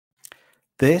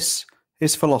This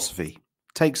is Philosophy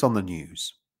Takes on the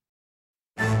News.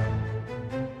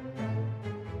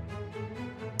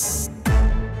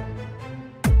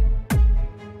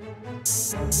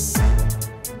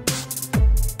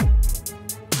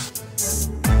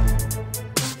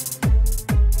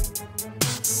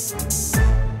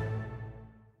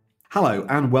 Hello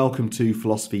and welcome to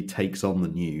Philosophy Takes on the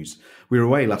News. We were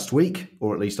away last week,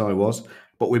 or at least I was,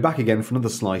 but we're back again for another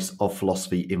slice of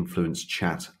philosophy-influenced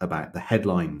chat about the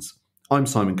headlines. I'm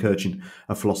Simon Kirchin,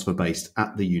 a philosopher based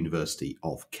at the University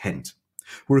of Kent.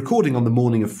 We're recording on the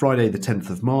morning of Friday the 10th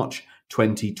of March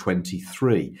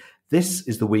 2023. This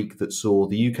is the week that saw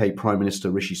the UK Prime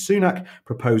Minister Rishi Sunak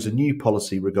propose a new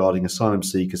policy regarding asylum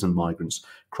seekers and migrants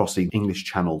crossing English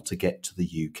Channel to get to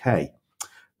the UK.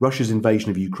 Russia's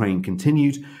invasion of Ukraine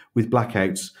continued with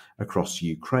blackouts across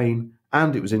Ukraine,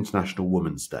 and it was International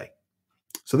Women's Day.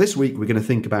 So this week we're going to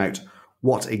think about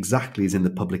what exactly is in the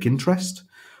public interest,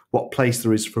 what place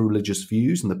there is for religious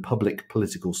views in the public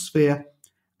political sphere,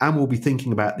 and we'll be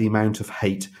thinking about the amount of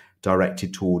hate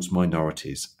directed towards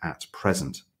minorities at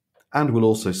present. And we'll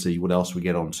also see what else we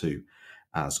get onto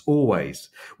as always.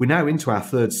 We're now into our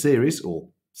third series, or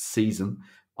season,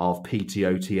 of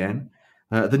PTOTN.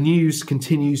 The news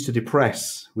continues to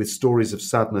depress, with stories of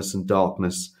sadness and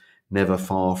darkness never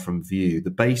far from view. The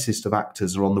basest of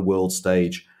actors are on the world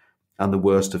stage, and the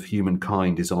worst of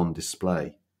humankind is on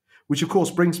display. Which, of course,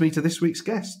 brings me to this week's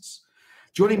guests.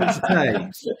 Joining me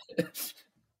today,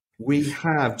 we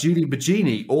have Julian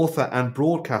Baggini, author and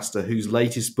broadcaster, whose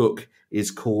latest book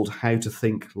is called How to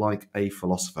Think Like a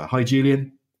Philosopher. Hi,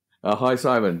 Julian. Hi,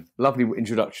 Simon. Lovely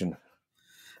introduction.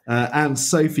 And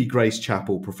Sophie Grace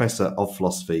Chappell, Professor of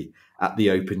Philosophy at the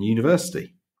Open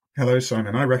University. Hello,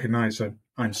 Simon. I recognise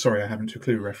I'm sorry I haven't a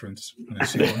clue reference.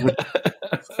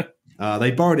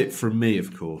 They borrowed it from me,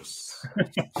 of course.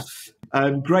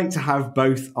 Great to have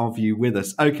both of you with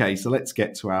us. Okay, so let's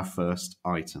get to our first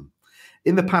item.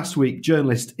 In the past week,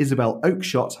 journalist Isabel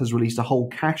Oakeshott has released a whole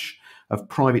cache of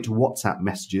private WhatsApp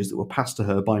messages that were passed to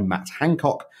her by Matt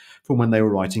Hancock from when they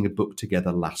were writing a book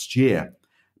together last year.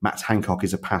 Matt Hancock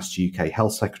is a past UK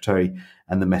Health Secretary,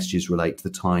 and the messages relate to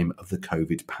the time of the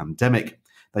COVID pandemic.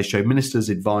 They show ministers,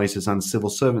 advisors and civil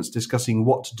servants discussing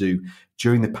what to do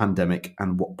during the pandemic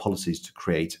and what policies to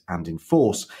create and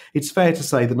enforce. It's fair to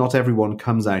say that not everyone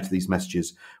comes out of these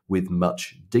messages with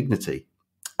much dignity.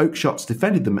 Oakeshott's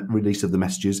defended the release of the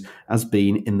messages as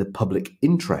being in the public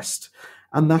interest,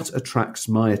 and that attracts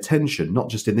my attention, not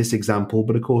just in this example,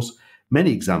 but of course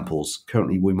many examples.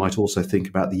 Currently, we might also think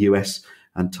about the US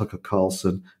and Tucker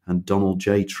Carlson and Donald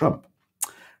J. Trump.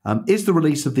 Is the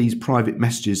release of these private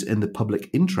messages in the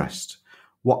public interest?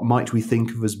 What might we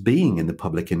think of as being in the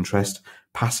public interest?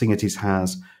 Passing it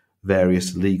has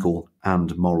various legal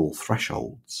and moral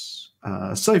thresholds.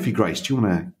 Sophie Grace, do you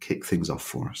want to kick things off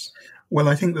for us? Well,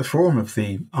 I think the form of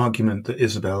the argument that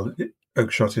Isabel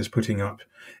Oakeshott is putting up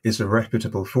is a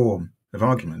reputable form of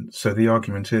argument. So the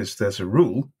argument is there's a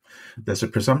rule, there's a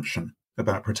presumption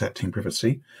about protecting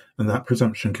privacy, and that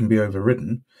presumption can be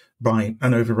overridden by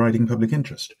an overriding public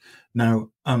interest. Now,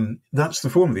 that's the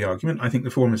form of the argument. I think the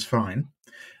form is fine.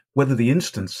 Whether the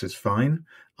instance is fine,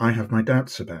 I have my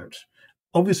doubts about.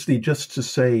 Obviously, just to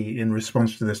say in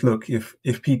response to this, look, if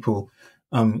people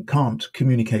can't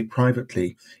communicate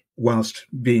privately whilst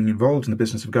being involved in the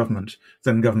business of government,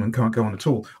 then government can't go on at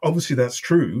all. Obviously, that's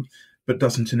true, but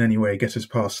doesn't in any way get us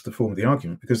past the form of the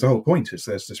argument, because the whole point is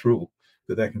there's this rule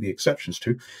that there can be exceptions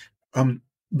to.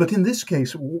 But in this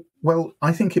case, well,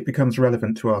 I think it becomes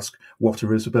relevant to ask what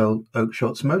are Isabel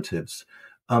Oakeshott's motives?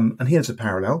 And here's a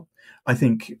parallel. I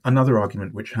think another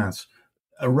argument which has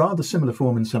a rather similar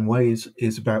form in some ways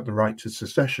is about the right to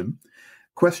secession.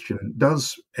 Question,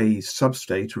 does a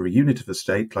sub-state or a unit of a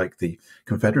state like the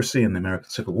Confederacy in the American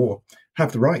Civil War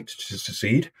have the right to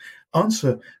secede?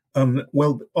 Answer,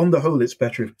 well, on the whole, it's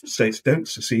better if states don't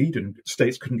secede, and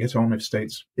states couldn't get on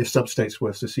if sub-states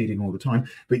were seceding all the time.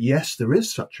 But yes, there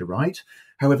is such a right.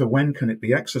 However, when can it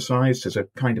be exercised as a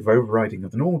kind of overriding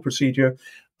of the normal procedure?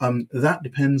 That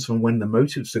depends on when the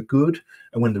motives are good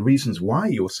and when the reasons why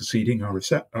you're seceding are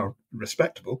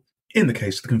respectable. In the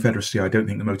case of the Confederacy, I don't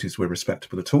think the motives were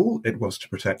respectable at all. It was to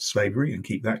protect slavery and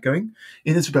keep that going.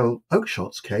 In Isabel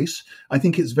Oakeshott's case, I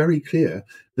think it's very clear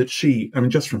that she,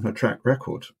 just from her track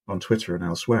record on Twitter and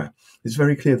elsewhere, it's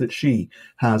very clear that she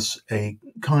has a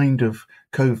kind of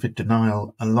COVID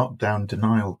denial and lockdown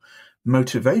denial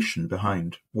motivation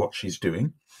behind what she's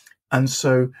doing. And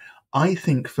so I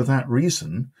think for that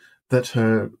reason that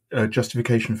her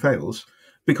justification fails,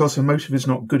 because her motive is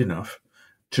not good enough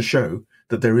to show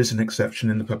that there is an exception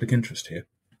in the public interest here.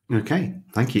 Okay,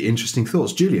 thank you. Interesting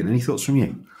thoughts. Julian, any thoughts from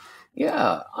you?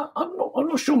 Yeah, I'm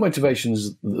not sure motivation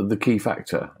is the key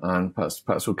factor, and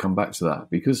perhaps we'll come back to that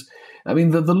because, I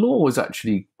mean, the law was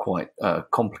actually quite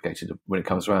complicated when it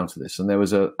comes around to this, and there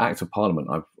was an Act of Parliament.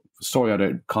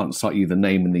 Can't cite you the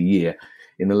name and the year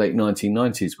in the late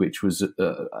 1990s, which was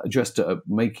addressed at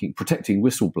protecting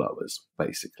whistleblowers,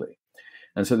 basically,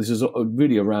 and so this is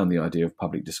really around the idea of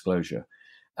public disclosure,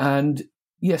 and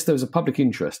yes, there was a public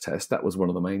interest test. That was one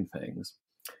of the main things.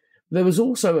 There was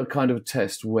also a kind of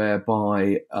test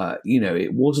whereby,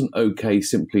 it wasn't okay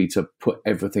simply to put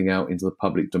everything out into the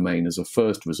public domain as a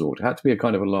first resort. It had to be a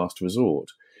kind of a last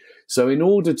resort. So in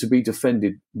order to be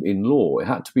defended in law, it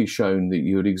had to be shown that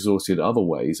you had exhausted other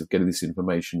ways of getting this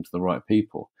information to the right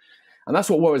people. And that's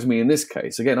what worries me in this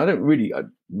case. Again, I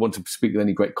want to speak with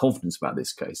any great confidence about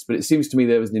this case, but it seems to me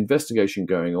there was an investigation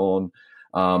going on.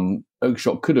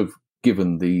 Oakeshott could have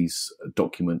given these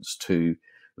documents to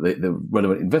the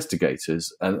relevant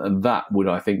investigators, and that would,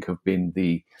 I think, have been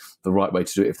the right way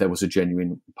to do it if there was a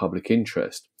genuine public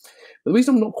interest. But the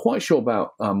reason I'm not quite sure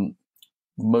about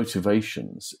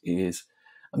motivations is,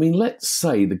 I mean, let's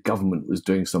say the government was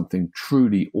doing something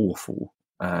truly awful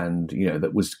and,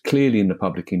 that was clearly in the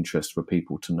public interest for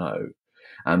people to know,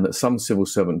 and that some civil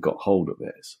servant got hold of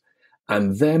this.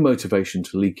 And their motivation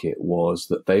to leak it was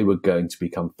that they were going to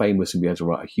become famous and be able to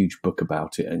write a huge book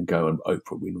about it and go on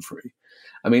Oprah Winfrey.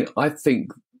 I mean, I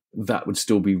think that would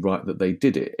still be right that they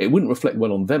did it. It wouldn't reflect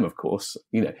well on them, of course.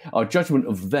 Our judgment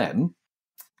of them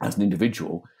as an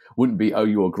individual wouldn't be, oh,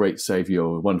 you're a great savior,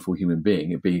 you're a wonderful human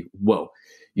being. It'd be, well,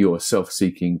 you're a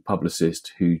self-seeking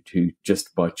publicist who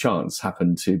just by chance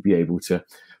happened to be able to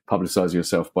publicize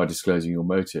yourself by disclosing your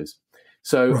motives.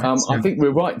 So I think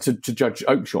we're right to judge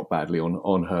Oakeshott badly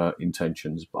on her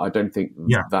intentions, but I don't think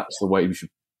that's the way we should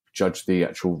judge the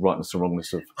actual rightness or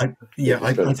wrongness of.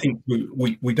 I think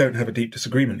we don't have a deep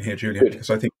disagreement here, Julian, because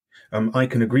I think I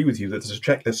can agree with you that there's a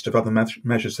checklist of other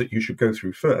measures that you should go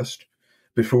through first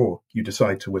before you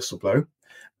decide to whistleblow.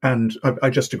 And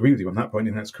I just agree with you on that point,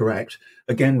 and that's correct.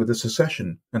 Again, with the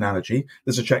secession analogy,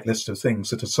 there's a checklist of things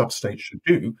that a sub-state should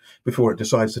do before it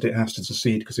decides that it has to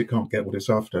secede because it can't get what it's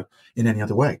after in any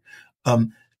other way.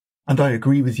 And I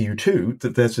agree with you, too,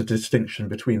 that there's a distinction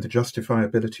between the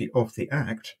justifiability of the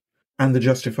act and the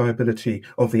justifiability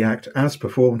of the act as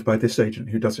performed by this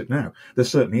agent who does it now. There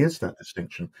certainly is that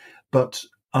distinction. But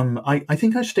I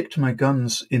think I stick to my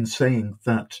guns in saying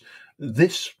that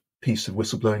this piece of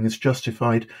whistleblowing is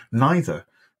justified neither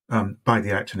by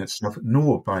the act in itself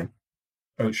nor by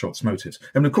Oakeshott's motives.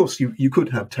 And of course, you could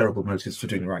have terrible motives for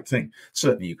doing the right thing.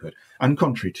 Certainly you could. And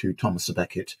contrary to Thomas à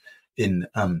Becket in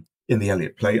the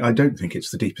Eliot play, I don't think it's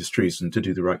the deepest treason to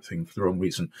do the right thing for the wrong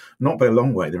reason. Not by a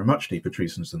long way. There are much deeper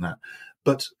treasons than that.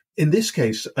 But in this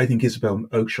case, I think Isabel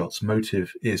Oakeshott's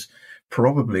motive is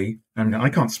probably, I mean, I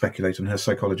can't speculate on her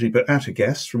psychology, but at a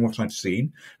guess from what I've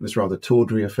seen, this rather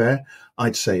tawdry affair,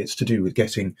 I'd say it's to do with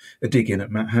getting a dig in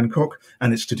at Matt Hancock,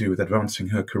 and it's to do with advancing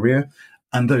her career.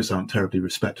 And those aren't terribly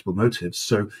respectable motives.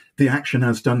 So the action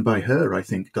as done by her, I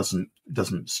think, doesn't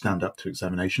stand up to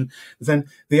examination. Then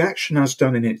the action as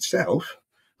done in itself,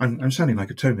 I'm sounding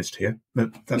like a Thomist here,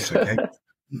 but that's okay.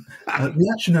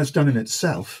 The action as done in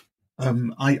itself,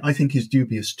 I think is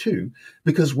dubious too,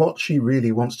 because what she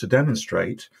really wants to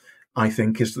demonstrate, I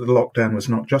think, is that the lockdown was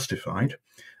not justified.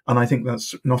 And I think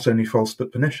that's not only false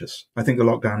but pernicious. I think the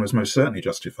lockdown was most certainly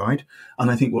justified.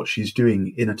 And I think what she's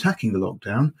doing in attacking the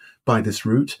lockdown by this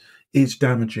route is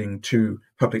damaging to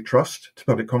public trust, to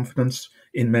public confidence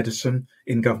in medicine,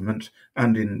 in government,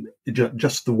 and in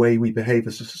just the way we behave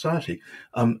as a society.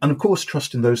 And of course,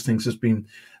 trust in those things has been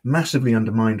massively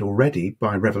undermined already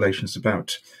by revelations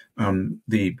about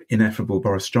the ineffable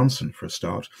Boris Johnson, for a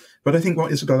start. But I think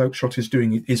what Isabel Oakeshott is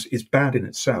doing is bad in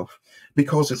itself,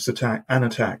 because it's an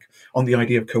attack on the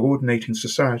idea of coordinating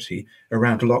society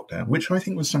around a lockdown, which I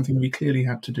think was something we clearly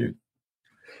had to do.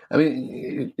 I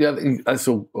mean, yeah, I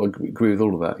agree with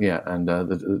all of that. Yeah, and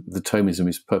the Thomism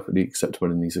is perfectly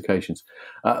acceptable in these occasions.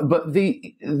 But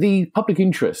the public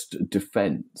interest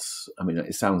defence, I mean,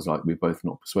 it sounds like we're both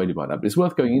not persuaded by that, but it's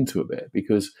worth going into a bit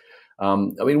because, I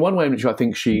mean, one way in which I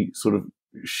think she sort of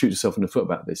shoots herself in the foot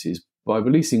about this is by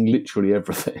releasing literally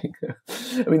everything.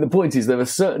 I mean, the point is there are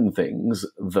certain things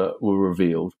that were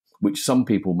revealed which some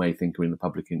people may think are in the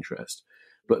public interest,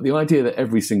 but the idea that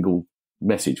every single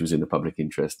message was in the public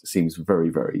interest seems very,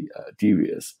 very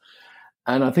dubious.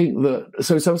 And I think that,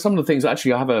 so some of the things,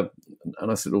 actually I have a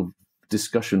nice little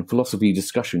philosophy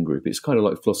discussion group. It's kind of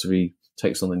like Philosophy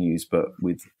Takes on the News, but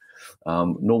with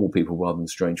normal people rather than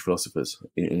strange philosophers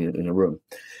in a room.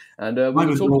 And I'm a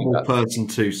normal person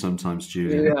too sometimes,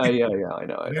 Julian. Yeah, I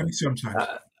know. Only sometimes.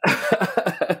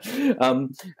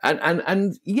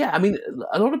 And yeah, I mean,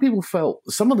 a lot of people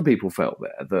some of the people felt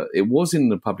there that it was in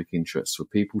the public interest for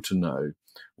people to know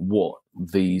what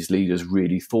these leaders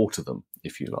really thought of them,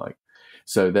 if you like.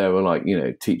 So there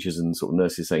were teachers and sort of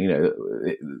nurses saying,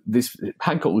 this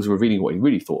Hancock was revealing what he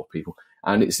really thought of people,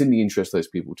 and it's in the interest of those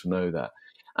people to know that.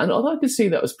 And although I can see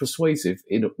that as persuasive,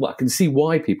 I can see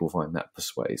why people find that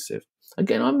persuasive.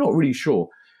 Again, I'm not really sure.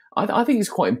 I think it's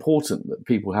quite important that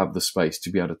people have the space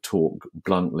to be able to talk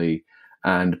bluntly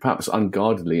and perhaps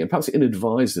unguardedly and perhaps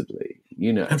inadvisedly,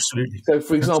 Absolutely. So,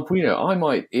 for example, I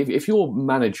might, if you're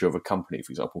manager of a company,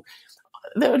 for example,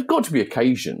 there have got to be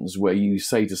occasions where you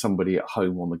say to somebody at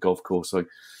home on the golf course, like,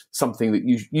 something that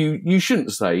you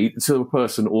shouldn't say to a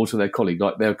person or to their colleague,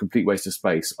 like they're a complete waste of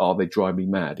space, they drive me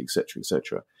mad, etc.,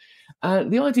 etc.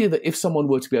 And the idea that if someone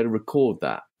were to be able to record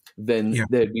that, then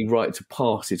they'd be right to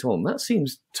pass it on. That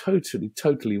seems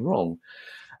totally wrong.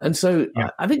 And so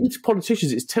I think it's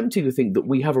politicians, it's tempting to think that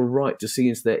we have a right to see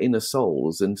into their inner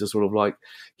souls and to sort of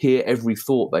hear every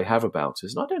thought they have about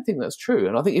us. And I don't think that's true.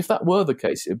 And I think if that were the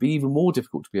case, it'd be even more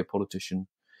difficult to be a politician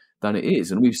than it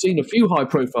is. And we've seen a few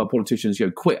high-profile politicians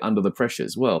quit under the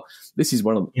pressures. Well, this is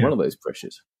one of those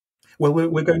pressures. Well,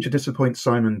 we're going to disappoint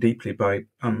Simon deeply by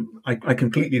I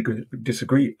completely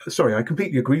disagree. Sorry, I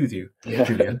completely agree with you,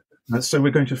 Julian. So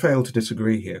we're going to fail to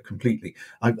disagree here completely.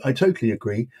 I totally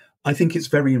agree. I think it's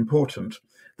very important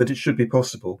that it should be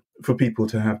possible for people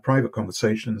to have private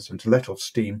conversations and to let off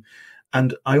steam.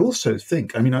 And I also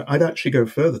think, I'd actually go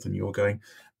further than you're going,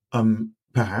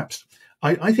 perhaps.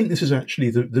 I think this is actually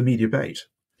the media bait.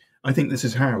 I think this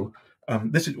is how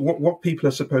this is what people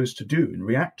are supposed to do in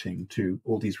reacting to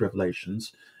all these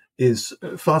revelations is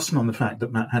fasten on the fact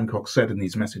that Matt Hancock said in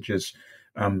these messages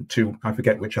to, I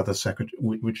forget which other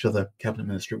cabinet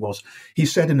minister it was. He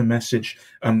said in a message,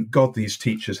 God, these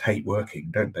teachers hate working,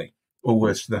 don't they? Or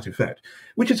words to that effect,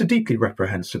 which is a deeply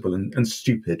reprehensible and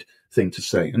stupid thing to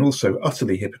say, and also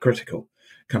utterly hypocritical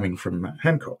coming from Matt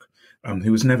Hancock,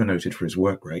 who was never noted for his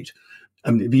work rate.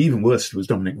 It'd be even worse if it was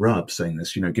Dominic Raab saying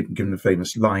this, given the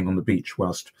famous lying on the beach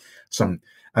whilst some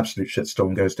absolute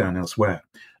shitstorm goes down elsewhere.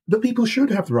 But people should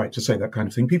have the right to say that kind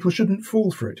of thing. People shouldn't fall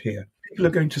for it here. People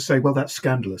are going to say, well, that's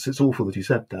scandalous. It's awful that he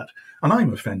said that. And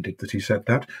I'm offended that he said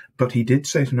that. But he did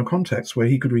say it in a context where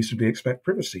he could reasonably expect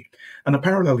privacy. And a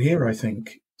parallel here, I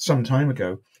think, some time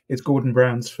ago, is Gordon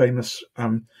Brown's famous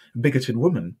bigoted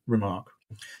woman remark.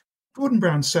 Gordon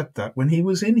Brown said that when he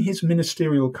was in his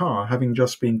ministerial car, having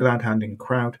just been glad-handing a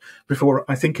crowd before,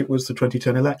 I think it was the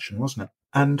 2010 election, wasn't it?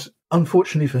 And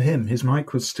unfortunately for him, his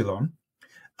mic was still on.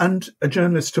 And a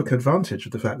journalist took advantage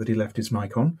of the fact that he left his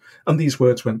mic on, and these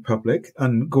words went public,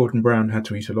 and Gordon Brown had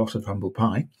to eat a lot of humble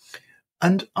pie.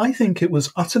 And I think it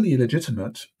was utterly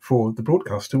illegitimate for the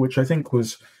broadcaster, which I think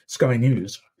was Sky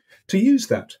News, to use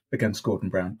that against Gordon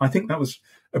Brown. I think that was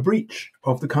a breach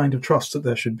of the kind of trust that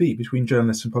there should be between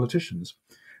journalists and politicians.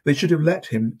 They should have let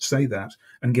him say that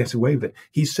and get away with it.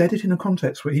 He said it in a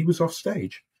context where he was off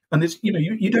stage. And it's,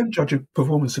 you don't judge a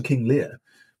performance of King Lear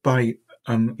by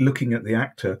looking at the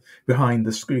actor behind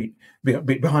the screen,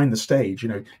 behind the stage,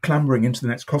 clambering into the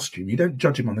next costume. You don't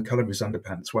judge him on the colour of his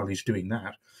underpants while he's doing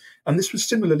that. And this was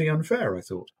similarly unfair, I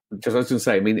thought. Just I was going to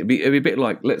say, it'd be a bit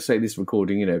like, let's say this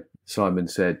recording, Simon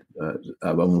said,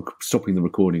 I'm stopping the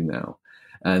recording now.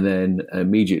 And then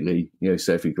immediately,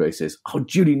 Sophie Gray says, "Oh,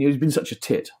 Julian, you've been such a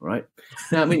tit," right?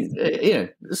 Now,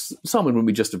 Simon wouldn't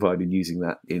be justified in using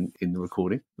that in the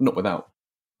recording, not without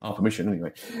our permission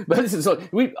anyway. But listen, so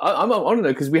I don't know,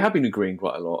 because we have been agreeing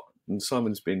quite a lot, and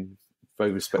Simon's been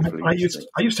very respectfully. I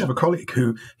used to have a colleague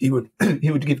who he would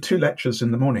give 2 lectures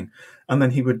in the morning, and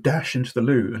then he would dash into the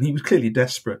loo, and he was clearly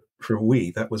desperate for a wee.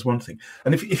 That was one thing.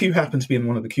 And if you happen to be in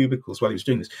one of the cubicles while he was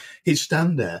doing this, he'd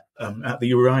stand there at the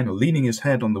urinal, leaning his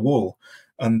head on the wall,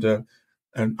 and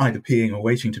either peeing or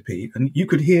waiting to pee, and you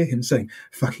could hear him saying,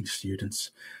 "Fucking students,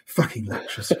 fucking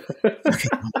lectures,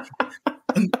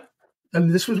 fucking." And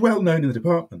this was well known in the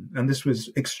department, and this was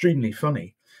extremely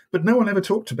funny. But no one ever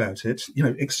talked about it,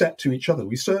 except to each other.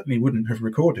 We certainly wouldn't have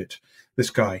recorded this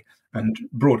guy and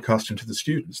broadcast him to the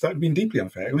students. That would have been deeply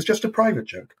unfair. It was just a private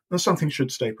joke, and something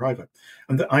should stay private.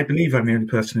 And I believe I'm the only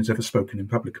person who's ever spoken in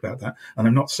public about that, and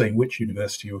I'm not saying which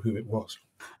university or who it was.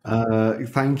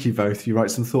 Thank you both. You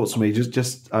write some thoughts for me.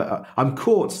 I'm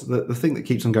caught. The thing that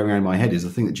keeps on going around in my head is the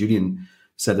thing that Julian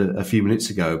said a few minutes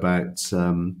ago about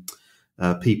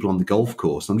people on the golf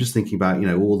course. I'm just thinking about,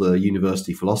 all the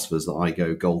university philosophers that I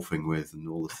go golfing with and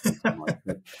all the things like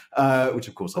that, which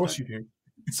of course you do.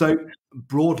 So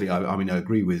broadly, I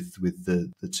agree with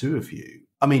the two of you.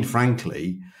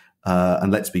 Frankly,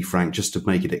 And let's be frank, just to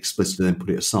make it explicit and then put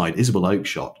it aside, Isabel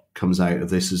Oakeshott comes out of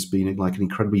this as being like an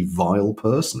incredibly vile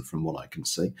person from what I can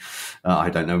see. I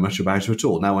don't know much about her at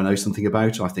all. Now I know something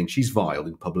about her. I think she's vile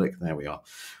in public. There we are.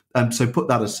 So put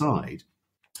that aside.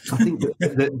 I think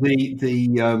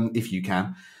the if you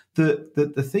can,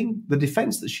 the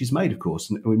defence that she's made, of course,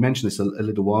 and we mentioned this a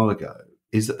little while ago,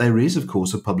 is that there is, of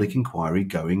course, a public inquiry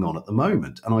going on at the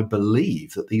moment. And I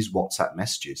believe that these WhatsApp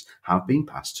messages have been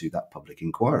passed to that public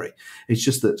inquiry. It's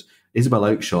just that Isabel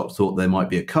Oakeshott thought there might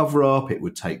be a cover-up, it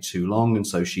would take too long, and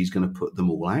so she's going to put them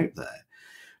all out there.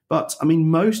 But, I mean,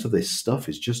 most of this stuff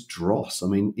is just dross. I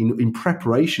mean, in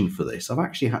preparation for this, I've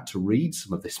actually had to read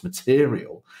some of this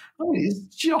material. I mean,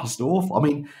 it's just awful. I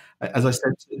mean, as I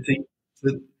said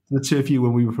to the two of you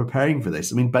when we were preparing for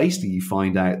this, I mean, basically you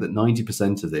find out that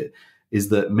 90% of it is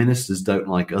that ministers don't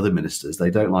like other ministers. They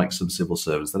don't like some civil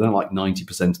servants. They don't like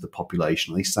 90% of the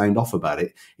population. They sound off about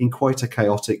it in quite a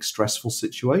chaotic, stressful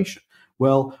situation.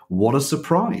 Well, what a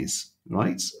surprise,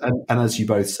 right? And as you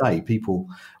both say,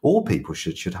 all people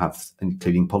should have,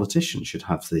 including politicians, should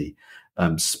have the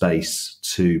space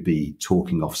to be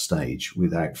talking off stage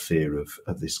without fear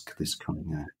of this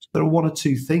coming out. There are one or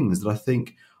two things that I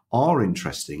think are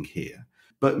interesting here.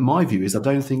 But my view is I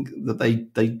don't think that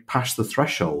they pass the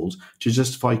threshold to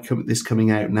justify this coming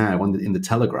out now in the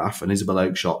Telegraph and Isabel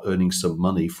Oakeshott earning some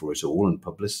money for it all and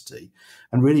publicity.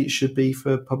 And really it should be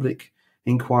for public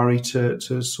inquiry to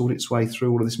sort its way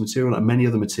through all of this material and many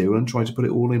other material and try to put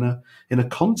it all in a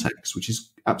context, which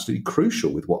is absolutely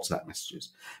crucial with WhatsApp messages.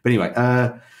 But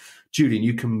anyway, Julian,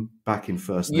 you come back in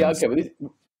first. Yeah, okay.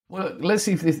 Well, let's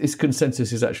see if this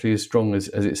consensus is actually as strong as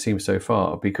it seems so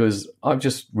far, because I've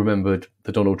just remembered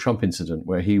the Donald Trump incident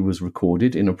where he was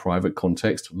recorded in a private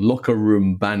context, locker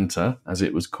room banter, as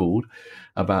it was called,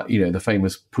 about, the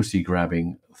famous pussy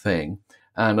grabbing thing.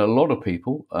 And a lot of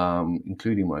people,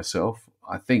 including myself,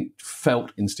 I think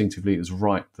felt instinctively it was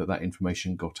right that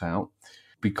information got out.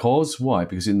 Why?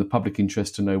 Because in the public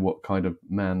interest to know what kind of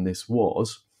man this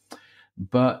was.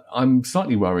 But I'm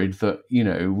slightly worried that,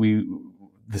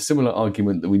 the similar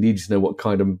argument that we needed to know what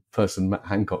kind of person Matt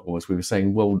Hancock was, we were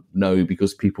saying, well, no,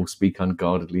 because people speak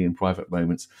unguardedly in private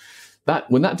moments.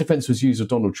 When that defense was used of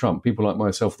Donald Trump, people like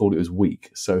myself thought it was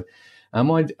weak. So am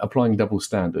I applying double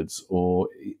standards, or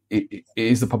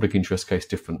is the public interest case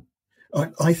different?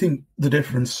 I think the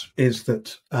difference is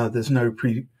that there's no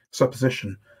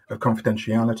presupposition of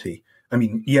confidentiality. I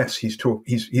mean, yes, he's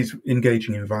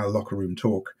engaging in vile locker room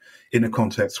talk in a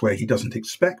context where he doesn't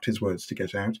expect his words to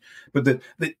get out, but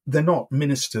they're not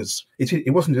ministers.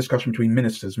 It wasn't a discussion between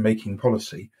ministers making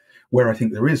policy, where I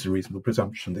think there is a reasonable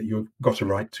presumption that you've got a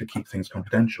right to keep things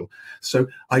confidential. So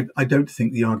I don't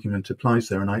think the argument applies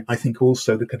there. And I think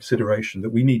also the consideration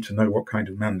that we need to know what kind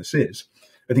of man this is.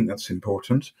 I think that's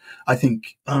important. I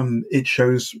think it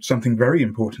shows something very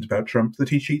important about Trump, that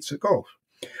he cheats at golf.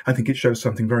 I think it shows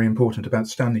something very important about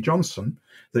Stanley Johnson,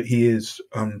 that he is,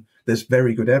 there's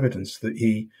very good evidence that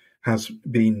he has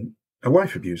been a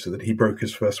wife abuser, that he broke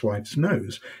his first wife's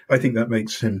nose. I think that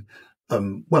makes him, I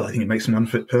think it makes him an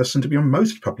unfit person to be on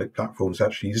most public platforms,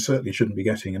 actually. He certainly shouldn't be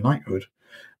getting a knighthood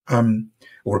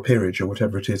or a peerage or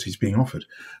whatever it is he's being offered.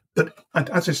 But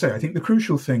as I say, I think the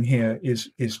crucial thing here is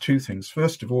two things.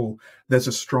 First of all, there's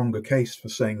a stronger case for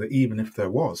saying that even if there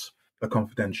was a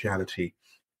confidentiality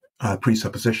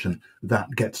presupposition,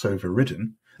 that gets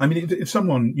overridden. I mean, if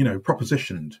someone,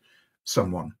 propositioned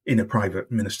someone in a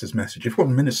private minister's message, if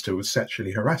one minister was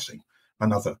sexually harassing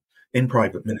another in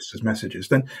private ministers' messages,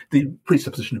 then the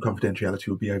presupposition of confidentiality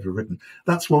would be overridden.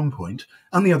 That's one point.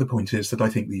 And the other point is that I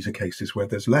think these are cases where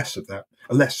there's less of that,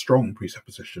 a less strong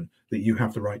presupposition that you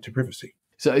have the right to privacy.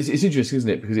 So it's interesting, isn't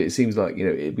it? Because it seems like,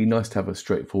 it'd be nice to have a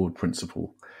straightforward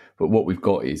principle. But what we've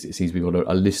got is, it seems we've got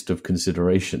a list of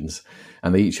considerations,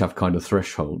 and they each have kind of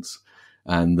thresholds.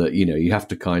 And that, you have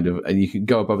to and you can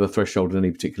go above the threshold in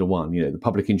any particular one. The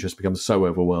public interest becomes so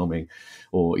overwhelming,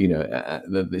 or,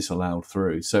 that it's allowed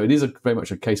through. So it is very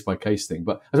much a case-by-case thing.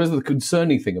 But I suppose the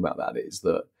concerning thing about that is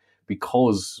that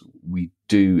because we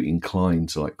do incline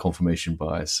to like confirmation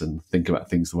bias and think about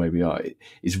things the way we are,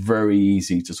 it's very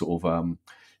easy to sort of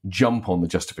jump on the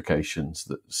justifications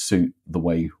that suit the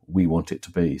way we want it to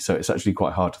be. So it's actually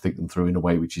quite hard to think them through in a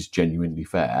way which is genuinely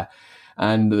fair.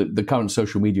 And the current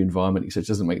social media environment, etc.,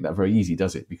 doesn't make that very easy,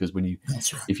 does it? Because when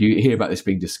if you hear about this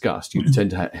being discussed, you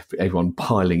tend to have everyone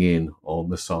piling in on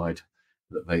the side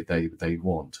that they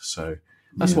want. So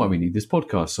that's why we need this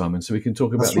podcast, Simon, so we can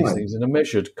talk about these things in a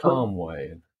measured, calm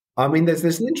way. I mean,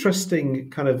 there's an interesting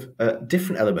kind of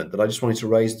different element that I just wanted to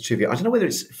raise the two of you. I don't know whether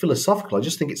it's philosophical. I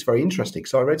just think it's very interesting.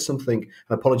 So I read something,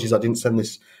 and apologies, I didn't send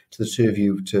this to the two of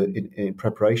you in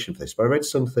preparation for this, but I read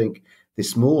something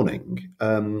this morning.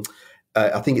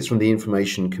 I think it's from the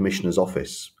Information Commissioner's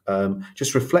Office,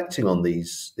 just reflecting on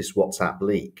this WhatsApp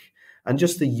leak and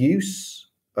just the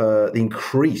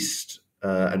increased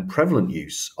and prevalent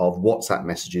use of WhatsApp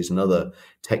messages and other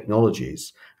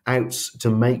technologies out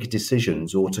to make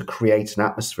decisions or to create an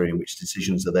atmosphere in which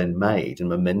decisions are then made and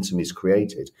momentum is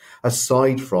created,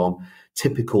 aside from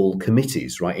typical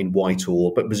committees, right, in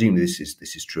Whitehall, but presumably this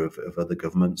is true of other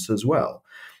governments as well.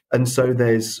 And so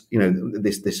there's,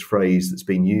 this phrase that's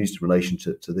been used in relation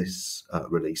to this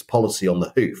release, policy on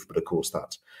the hoof, but of course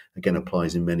that again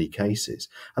applies in many cases.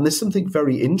 And there's something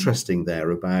very interesting there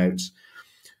about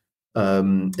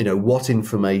what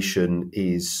information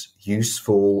is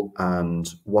useful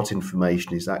and what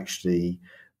information is actually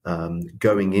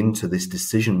going into this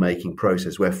decision-making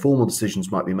process where formal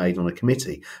decisions might be made on a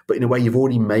committee, but in a way you've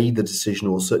already made the decision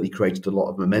or certainly created a lot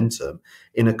of momentum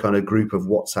in a kind of group of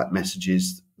WhatsApp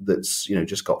messages that's,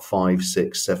 just got 5,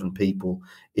 6, 7 people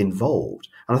involved.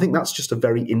 And I think that's just a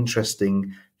very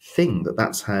interesting thing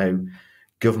that's how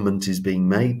government is being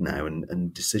made now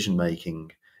and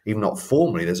decision-making. Even not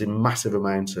formally, there's a massive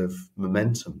amount of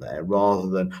momentum there rather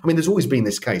than, there's always been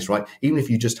this case, right? Even if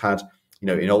you just had,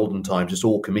 in olden times, just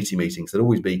all committee meetings, there'd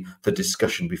always be the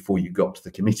discussion before you got to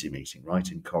the committee meeting,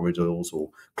 right? In corridors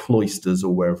or cloisters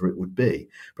or wherever it would be.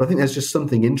 But I think there's just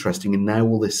something interesting. And now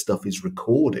all this stuff is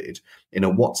recorded in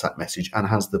a WhatsApp message and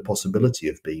has the possibility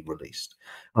of being released.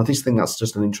 And I just think that's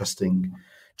just an interesting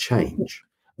change.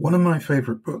 One of my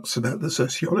favourite books about the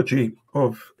sociology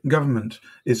of government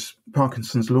is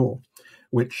Parkinson's Law,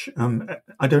 which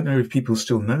I don't know if people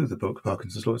still know the book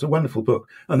Parkinson's Law. It's a wonderful book,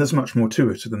 and there's much more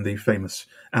to it than the famous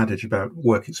adage about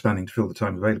work expanding to fill the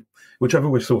time available, which I've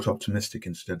always thought optimistic,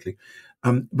 incidentally.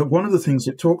 But one of the things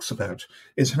it talks about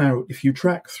is how if you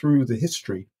track through the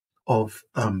history of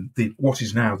what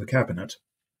is now the Cabinet,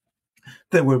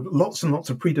 there were lots and lots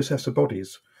of predecessor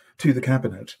bodies to the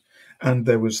Cabinet. And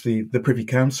there was the Privy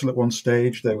Council at one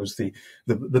stage. There was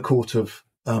the Court of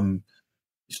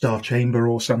Star Chamber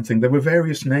or something. There were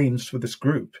various names for this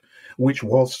group, which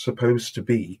was supposed to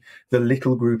be the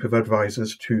little group of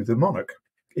advisors to the monarch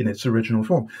in its original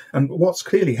form. And what's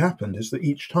clearly happened is that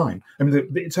each time,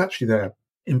 it's actually there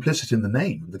implicit in the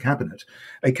name, the cabinet.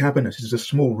 A cabinet is a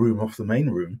small room off the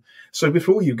main room. So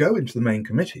before you go into the main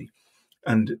committee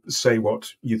and say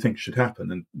what you think should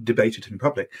happen and debate it in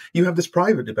public, you have this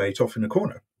private debate off in a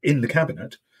corner in the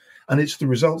cabinet, and it's the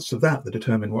results of that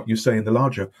determine what you say in the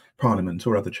larger parliament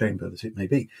or other chamber that it may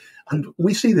be. And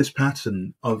we see this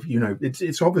pattern of,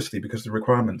 it's obviously because the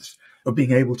requirements of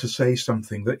being able to say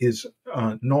something that is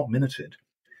not minuted.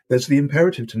 There's the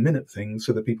imperative to minute things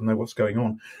so that people know what's going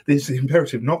on. There's the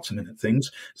imperative not to minute things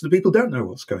so that people don't know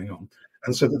what's going on.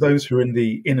 And so that those who are in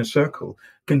the inner circle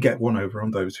can get one over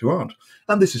on those who aren't.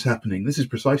 And this is happening. This is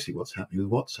precisely what's happening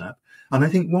with WhatsApp. And I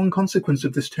think one consequence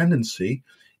of this tendency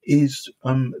is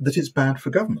that it's bad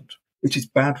for government. It is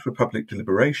bad for public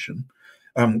deliberation,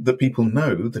 that people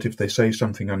know that if they say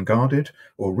something unguarded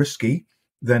or risky,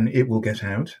 then it will get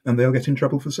out and they'll get in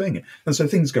trouble for saying it. And so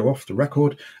things go off the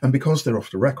record. And because they're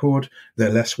off the record, they're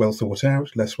less well thought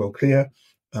out, less well clear,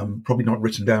 probably not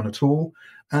written down at all.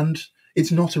 And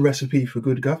it's not a recipe for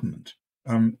good government.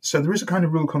 So there is a kind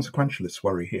of real consequentialist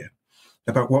worry here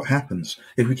about what happens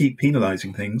if we keep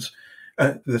penalising things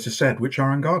that are said which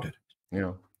are unguarded.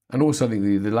 Yeah. And also I think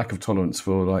the lack of tolerance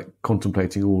for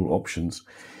contemplating all options,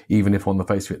 even if on the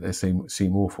face of it they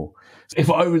seem awful. If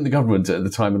I were in the government at the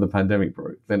time of the pandemic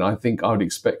broke, then I think I would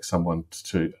expect someone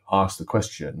to ask the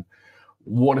question,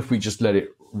 what if we just let it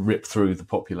rip through the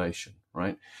population,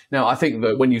 right? Now, I think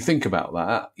that when you think about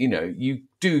that, you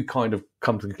do kind of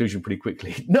come to the conclusion pretty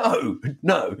quickly. No.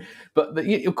 But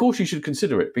of course you should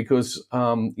consider it because,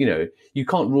 you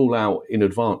can't rule out in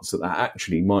advance that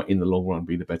actually might in the long run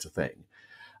be the better thing.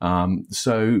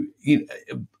 So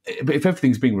if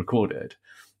everything's being recorded,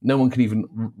 no one can even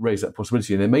raise that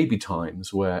possibility. And there may be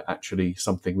times where actually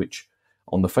something which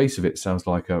on the face of it sounds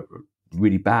like a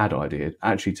really bad idea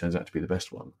actually turns out to be the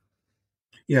best one.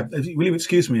 Yeah, will you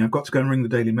excuse me? I've got to go and ring the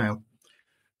Daily Mail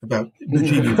about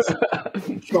Virginia's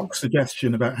shock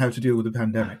suggestion about how to deal with the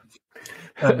pandemic.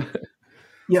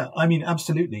 Yeah,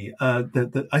 absolutely.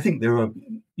 I think there are,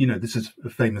 this is a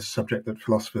famous subject that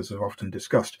philosophers have often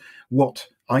discussed. What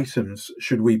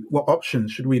what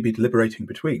options should we be deliberating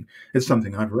between? It's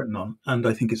something I've written on, and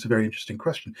I think it's a very interesting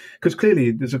question. Because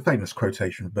clearly there's a famous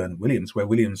quotation of Bernard Williams where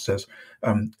Williams says,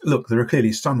 look, there are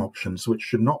clearly some options which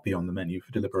should not be on the menu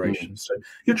for deliberation. So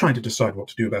you're trying to decide what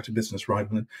to do about a business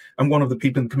rival, and one of the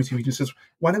people in the committee meeting says,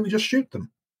 why don't we just shoot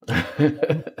them?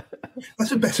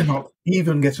 That's better not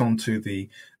even get onto the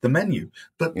menu.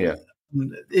 But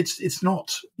it's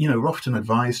not, we're often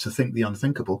advised to think the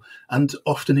unthinkable, and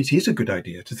often it is a good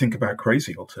idea to think about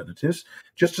crazy alternatives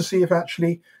just to see if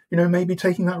actually, maybe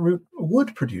taking that route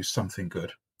would produce something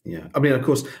good. Yeah, I mean, of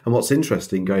course, and what's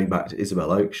interesting, going back to Isabel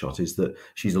Oakeshott, is that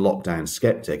she's a lockdown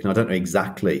skeptic, and I don't know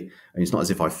exactly, and it's not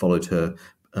as if I followed her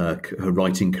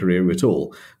writing career at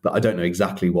all, but I don't know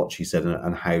exactly what she said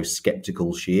and how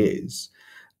skeptical she is.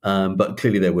 But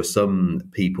clearly there were some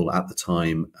people at the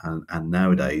time and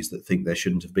nowadays that think there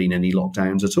shouldn't have been any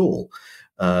lockdowns at all.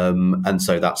 And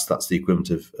so that's the equivalent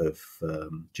of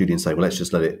Julian saying, well, let's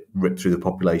just let it rip through the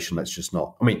population. Let's just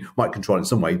not, might control it in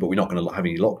some way, but we're not going to have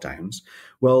any lockdowns.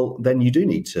 Well, then you do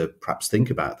need to perhaps think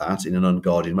about that in an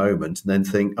unguarded moment and then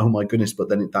think, oh my goodness, but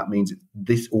then that means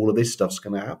all of this stuff's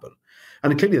going to happen.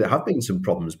 And clearly there have been some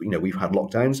problems, but, we've had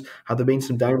lockdowns. Have there been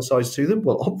some downsides to them?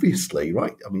 Well, obviously,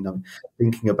 right? I'm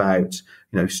thinking about,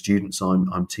 students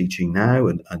I'm teaching now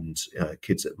and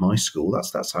kids at my school.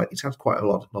 That's how it's had quite a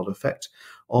lot of effect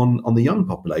on the young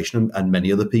population and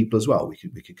many other people as well. We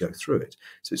could go through it.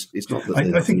 So it's not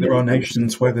that I think there are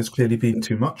nations where there's clearly been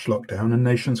too much lockdown and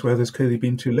nations where there's clearly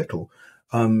been too little.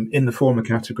 In the former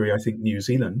category, I think New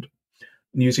Zealand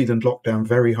locked down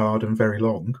very hard and very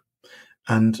long.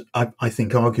 And I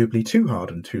think arguably too hard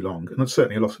and too long. And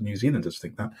certainly a lot of New Zealanders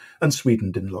think that. And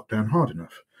Sweden didn't lock down hard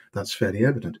enough. That's fairly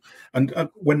evident. And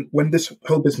when this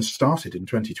whole business started in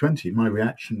 2020, my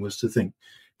reaction was to think,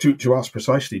 to ask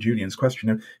precisely Julian's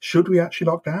question, should we actually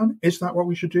lock down? Is that what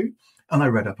we should do? And I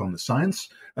read up on the science.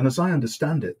 And as I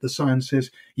understand it, the science is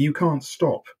you can't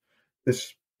stop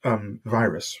this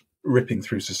virus ripping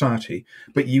through society,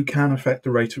 but you can affect the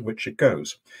rate at which it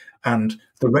goes. And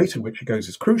the rate at which it goes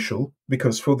is crucial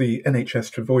because for the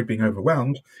NHS to avoid being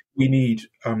overwhelmed, we need,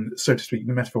 so to speak,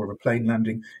 the metaphor of a plane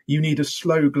landing, you need a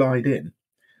slow glide in.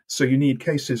 So you need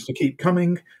cases to keep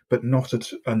coming, but not at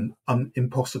an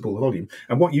impossible volume.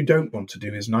 And what you don't want to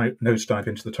do is nosedive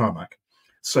into the tarmac.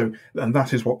 And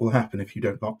that is what will happen if you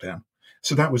don't lock down.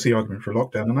 So that was the argument for a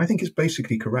lockdown, and I think it's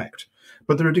basically correct.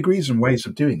 But there are degrees and ways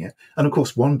of doing it. And of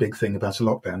course, one big thing about a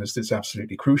lockdown is that it's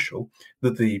absolutely crucial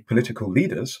that the political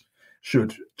leaders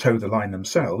should toe the line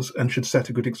themselves and should set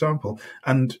a good example.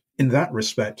 And in that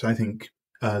respect, I think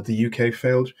the UK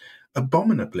failed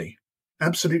abominably,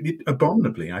 absolutely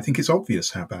abominably. I think it's obvious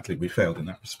how badly we failed in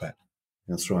that respect.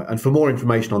 That's right. And for more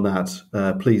information on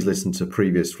that, please listen to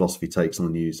previous Philosophy Takes on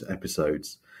the News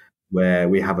episodes, where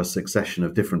we have a succession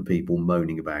of different people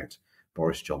moaning about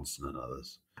Boris Johnson and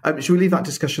others. Should we leave that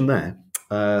discussion there?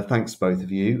 Thanks, both of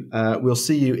you. We'll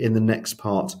see you in the next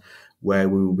part, where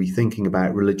we will be thinking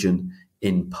about religion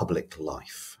in public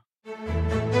life.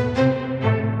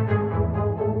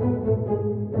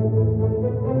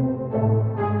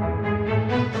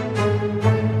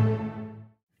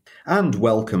 And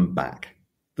welcome back.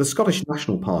 The Scottish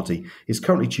National Party is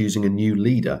currently choosing a new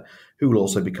leader who will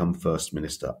also become First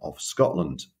Minister of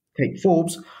Scotland. Kate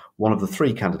Forbes, one of the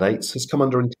three candidates, has come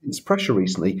under intense pressure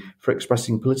recently for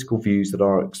expressing political views that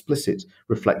are explicit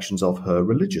reflections of her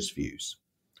religious views.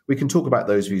 We can talk about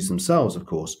those views themselves, of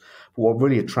course, but what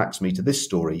really attracts me to this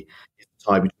story is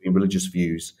the tie between religious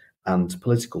views and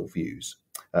political views.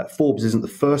 Forbes isn't the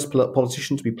first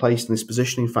politician to be placed in this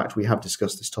position. In fact, we have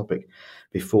discussed this topic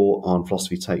before on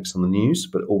Philosophy Takes on the News,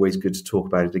 but always good to talk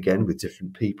about it again with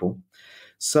different people.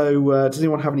 So does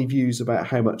anyone have any views about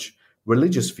how much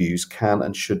religious views can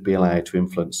and should be allowed to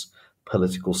influence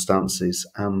political stances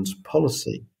and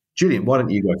policy? Julian, why don't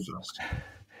you go first?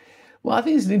 Well, I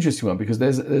think it's an interesting one because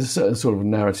there's a certain sort of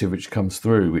narrative which comes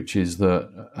through, which is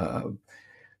that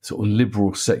sort of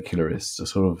liberal secularists are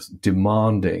sort of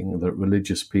demanding that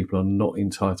religious people are not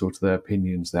entitled to their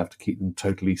opinions. They have to keep them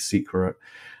totally secret,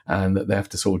 and that they have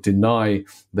to sort of deny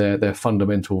their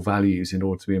fundamental values in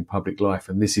order to be in public life.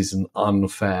 And this is an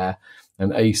unfair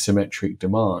and asymmetric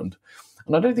demand.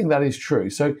 And I don't think that is true.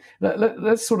 So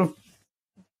let's sort of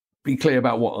be clear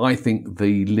about what I think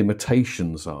the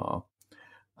limitations are.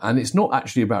 And it's not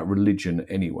actually about religion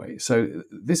anyway. So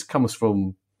this comes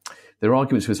from, there are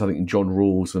arguments for this, I think, in John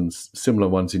Rawls and similar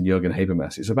ones in Jürgen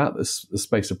Habermas. It's about the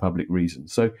space of public reason.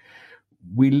 So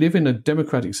we live in a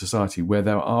democratic society where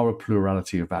there are a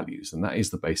plurality of values, and that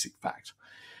is the basic fact.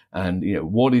 And,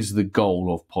 what is the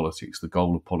goal of politics? The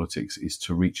goal of politics is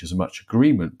to reach as much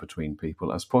agreement between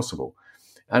people as possible.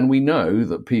 And we know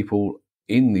that people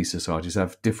in these societies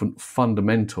have different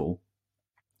fundamental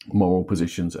moral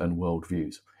positions and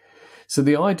worldviews. So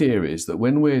the idea is that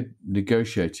when we're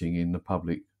negotiating in the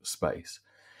public space,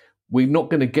 we're not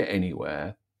going to get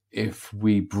anywhere if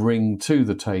we bring to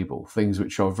the table things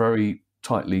which are very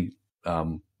tightly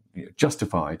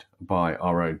justified by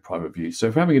our own private views. So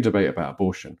if we're having a debate about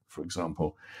abortion, for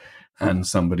example, and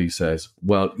somebody says,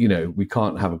 well, we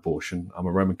can't have abortion, I'm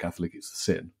a Roman Catholic, it's a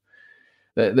sin.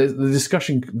 The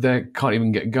discussion there can't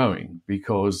even get going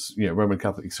because Roman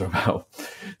Catholics are about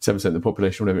 7% of the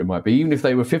population, whatever it might be. Even if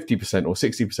they were 50% or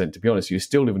 60%, to be honest, you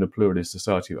still live in a pluralist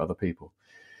society with other people.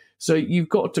 So you've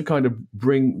got to kind of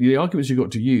bring the arguments you've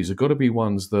got to use have got to be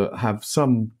ones that have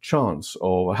some chance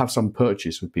or have some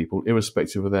purchase with people,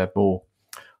 irrespective of their more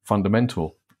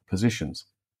fundamental positions.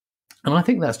 And I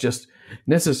think that's just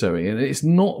necessary. And it's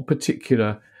not a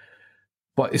particular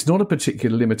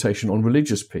limitation on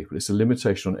religious people. It's a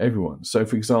limitation on everyone. So,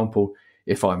 for example,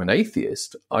 if I'm an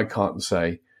atheist, I can't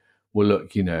say, well,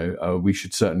 look, we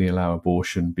should certainly allow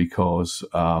abortion because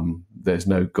there's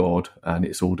no God and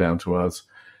it's all down to us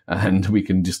and we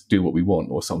can just do what we want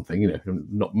or something.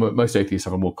 Most atheists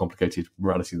have a more complicated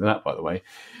morality than that, by the way.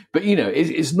 But,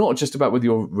 it's not just about whether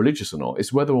you're religious or not.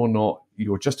 It's whether or not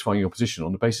you're justifying your position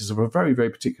on the basis of a very, very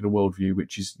particular worldview,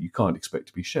 which is you can't expect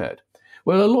to be shared.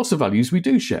 Well, there are lots of values we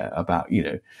do share about,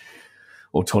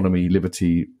 autonomy,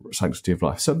 liberty, sanctity of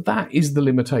life. So that is the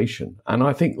limitation. And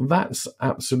I think that's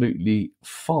absolutely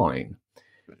fine.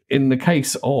 In the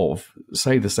case of,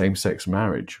 say, the same-sex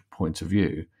marriage point of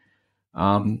view,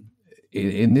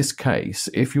 in this case,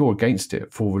 if you're against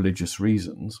it for religious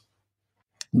reasons,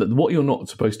 what you're not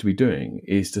supposed to be doing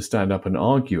is to stand up and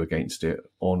argue against it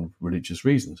on religious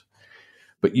reasons.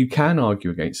 But you can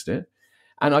argue against it.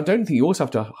 And I don't think you also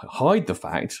have to hide the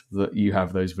fact that you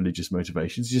have those religious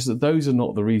motivations, just that those are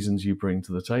not the reasons you bring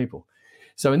to the table.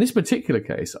 So in this particular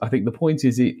case, I think the point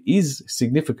is it is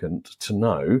significant to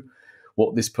know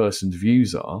what this person's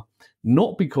views are,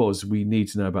 not because we need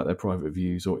to know about their private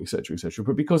views or et cetera,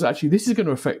 but because actually this is going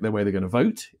to affect the way they're going to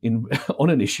vote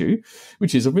on an issue,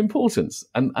 which is of importance.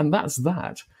 And that's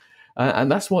that.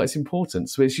 And that's why it's important.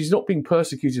 So she's not being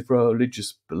persecuted for her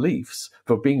religious beliefs,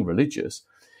 for being religious.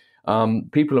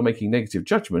 People are making negative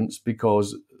judgments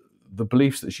because the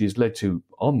beliefs that she is led to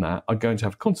on that are going to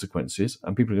have consequences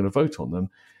and people are going to vote on them.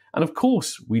 And of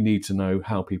course, we need to know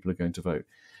how people are going to vote.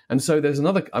 And so there's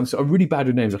I'm really bad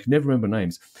with names. I can never remember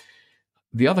names.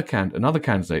 Another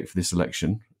candidate for this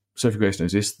election, Sophie Grace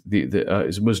knows this,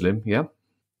 is a Muslim, yeah?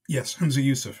 Yes, Hamza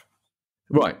Yusuf.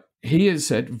 Right. He has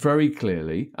said very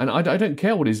clearly, and I don't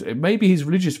care maybe his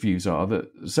religious views are that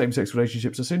same-sex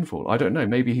relationships are sinful. I don't know.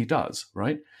 Maybe he does,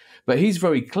 right? But he's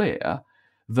very clear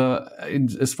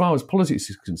that as far as politics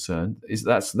is concerned,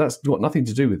 that's got nothing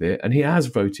to do with it. And he has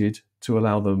voted to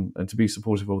allow them and to be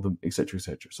supportive of them, et cetera, et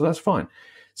cetera. So that's fine.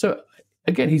 So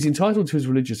again, he's entitled to his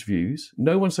religious views.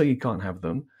 No one's saying he can't have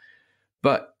them.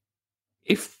 But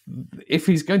if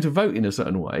he's going to vote in a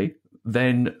certain way,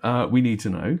 then we need to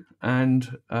know.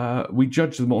 And we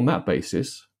judge them on that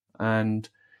basis. And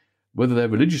whether they're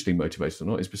religiously motivated or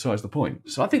not is besides the point.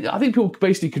 So I think people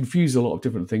basically confuse a lot of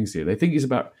different things here. They think it's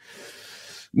about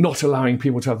not allowing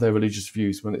people to have their religious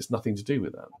views when it's nothing to do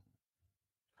with that.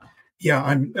 Yeah,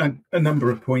 I'm a number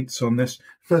of points on this.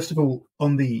 First of all,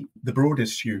 on the broad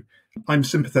issue, I'm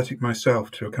sympathetic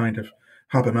myself to a kind of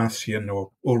Habermasian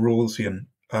or Rawlsian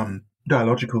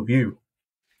dialogical view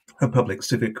of public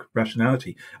civic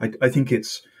rationality. I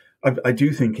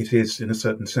do think it is, in a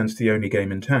certain sense, the only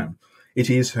game in town. It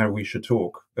is how we should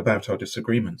talk about our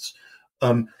disagreements.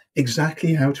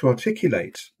 Exactly how to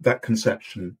articulate that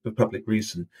conception of public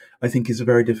reason, I think, is a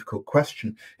very difficult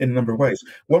question in a number of ways.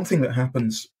 One thing that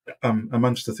happens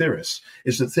amongst the theorists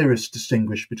is that theorists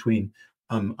distinguish between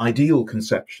ideal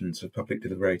conceptions of public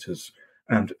deliberators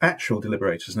and actual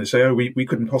deliberators. And they say, we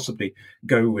couldn't possibly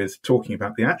go with talking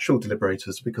about the actual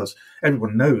deliberators because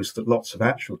everyone knows that lots of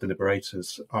actual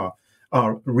deliberators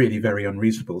are really very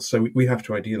unreasonable. So we have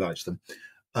to idealize them.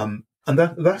 And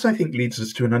that, I think, leads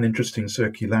us to an uninteresting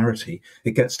circularity.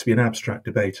 It gets to be an abstract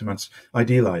debate amongst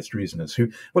idealized reasoners who,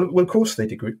 well, of course they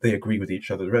agree with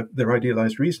each other. They're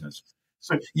idealized reasoners.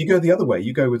 So you go the other way.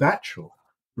 You go with actual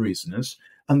reasoners,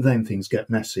 and then things get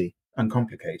messy and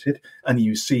complicated. And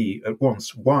you see at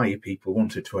once why people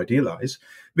wanted to idealize,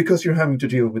 because you're having to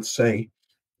deal with, say,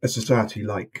 a society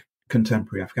like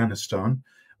contemporary Afghanistan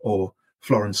or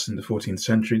Florence in the 14th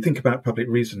century. Think about public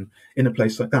reason in a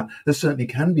place like that. There certainly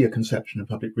can be a conception of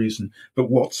public reason, but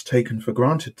what's taken for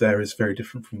granted there is very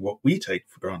different from what we take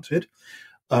for granted.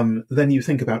 Then you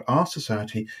think about our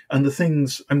society and the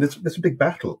things, and there's a big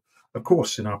battle of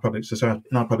course, in our public society,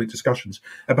 in our public discussions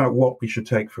about what we should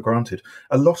take for granted.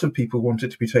 A lot of people want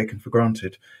it to be taken for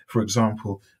granted, for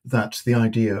example, that the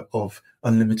idea of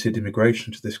unlimited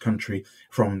immigration to this country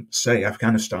from, say,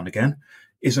 Afghanistan again,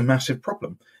 is a massive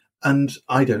problem. And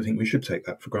I don't think we should take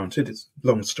that for granted. It's a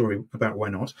long story about why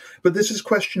not. But this is a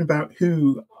question about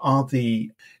who are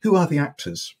the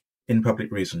actors in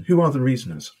public reason? Who are the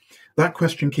reasoners? That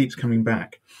question keeps coming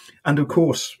back. And of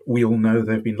course, we all know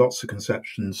there have been lots of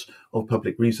conceptions of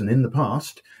public reason in the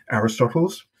past.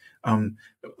 Aristotle's,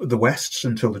 the West's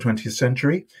until the 20th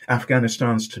century,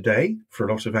 Afghanistan's today, for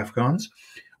a lot of Afghans,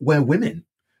 where women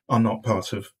are not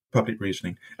part of public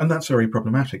reasoning. And that's very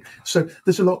problematic. So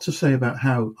there's a lot to say about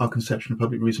how our conception of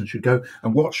public reason should go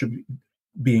and what should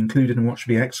be included and what should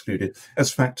be excluded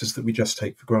as factors that we just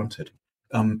take for granted.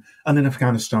 And in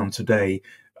Afghanistan today,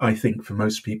 I think for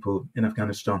most people in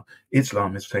Afghanistan,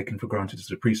 Islam is taken for granted as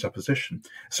a presupposition.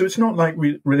 So it's not like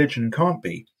religion can't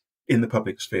be in the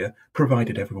public sphere,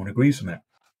 provided everyone agrees on it.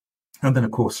 And then,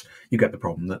 of course, you get the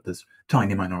problem that there's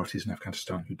tiny minorities in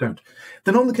Afghanistan who don't.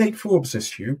 Then on the Kate Forbes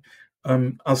issue,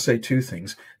 I'll say two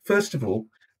things. First of all,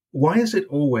 why do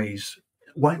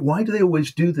they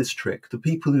always do this trick? The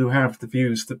people who have the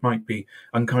views that might be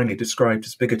unkindly described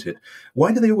as bigoted,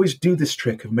 why do they always do this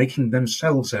trick of making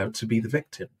themselves out to be the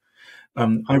victim?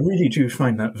 I really do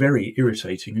find that very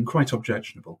irritating and quite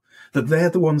objectionable, that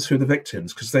they're the ones who are the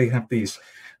victims because they have these,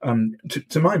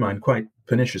 to my mind, quite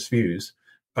pernicious views.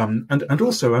 And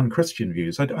also unchristian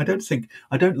views. I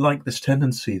don't like this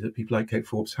tendency that people like Kate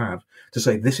Forbes have to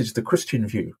say this is the Christian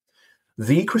view.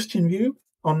 The Christian view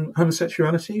on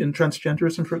homosexuality and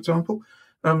transgenderism, for example,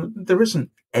 there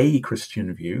isn't a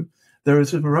Christian view. There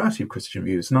is a variety of Christian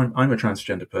views. And I'm a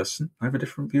transgender person. I have a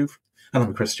different view, and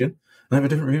I'm a Christian, and I have a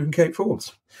different view than Kate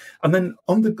Forbes. And then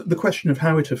on the question of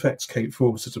how it affects Kate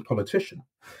Forbes as a politician,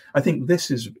 I think this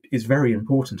is very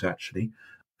important, actually.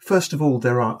 First of all,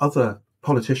 there are other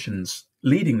politicians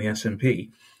leading the SNP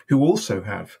who also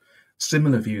have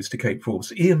similar views to Kate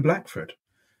Forbes. Ian Blackford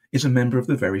is a member of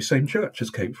the very same church as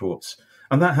Kate Forbes,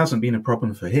 and that hasn't been a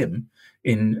problem for him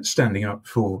in standing up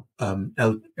for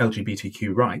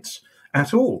LGBTQ rights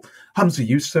at all. Hamza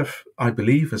Yusuf, I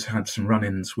believe, has had some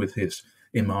run-ins with his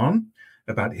imam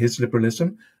about his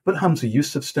liberalism, but Hamza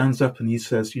Yusuf stands up and he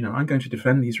says, I'm going to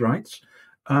defend these rights.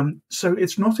 So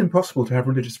it's not impossible to have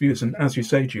religious views, and as you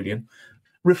say, Julian,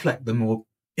 reflect them more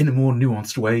in a more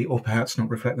nuanced way, or perhaps not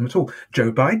reflect them at all.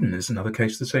 Joe Biden is another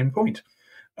case of the same point.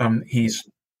 He's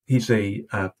a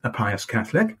pious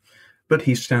Catholic, but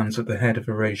he stands at the head of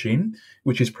a regime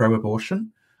which is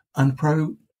pro-abortion and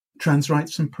pro-trans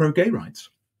rights and pro-gay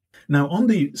rights. Now, on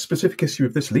the specific issue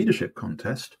of this leadership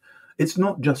contest, it's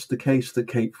not just the case that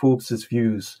Kate Forbes's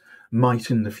views might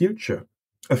in the future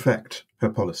affect her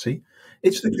policy.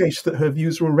 It's the case that her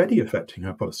views are already affecting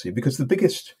her policy, because the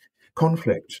biggest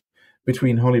conflict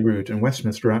between Holyrood and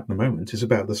Westminster at the moment is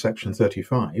about the Section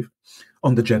 35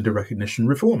 on the Gender Recognition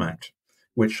Reform Act,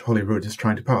 which Holyrood is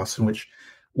trying to pass and which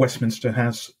Westminster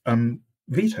has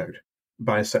vetoed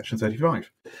by Section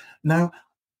 35. Now,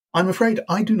 I'm afraid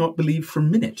I do not believe for a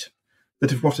minute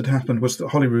that if what had happened was that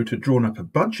Holyrood had drawn up a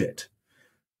budget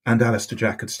and Alistair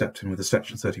Jack had stepped in with a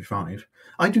Section 35,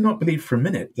 I do not believe for a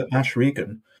minute that Ash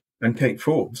Regan and Kate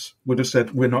Forbes would have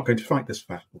said, we're not going to fight this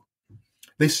battle.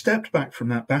 They stepped back from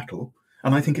that battle,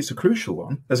 and I think it's a crucial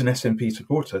one as an SNP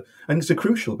supporter, and it's a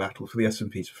crucial battle for the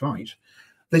SNP to fight.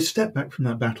 They stepped back from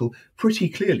that battle pretty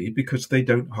clearly because they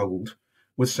don't hold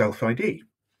with self-ID.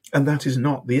 And that is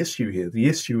not the issue here. The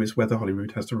issue is whether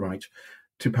Holyrood has the right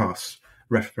to pass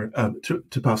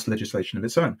legislation of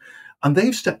its own. And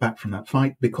they've stepped back from that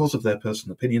fight because of their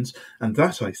personal opinions, and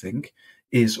that, I think,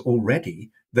 is already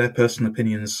their personal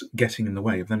opinions getting in the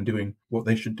way of them doing what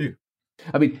they should do.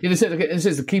 I mean, in a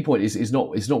sense, the key point is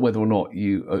not whether or not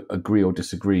you agree or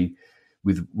disagree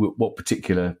with what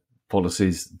particular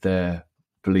policies their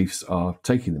beliefs are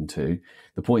taking them to.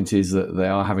 The point is that they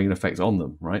are having an effect on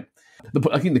them, right?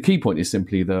 I think the key point is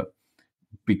simply that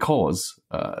because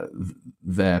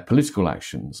their political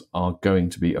actions are going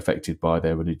to be affected by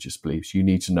their religious beliefs, you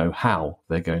need to know how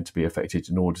they're going to be affected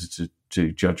in order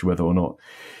to judge whether or not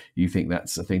you think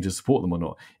that's a thing to support them or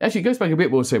not. Actually, it goes back a bit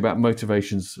more to say about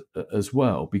motivations as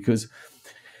well, because,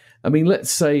 I mean, let's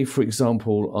say, for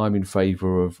example, I'm in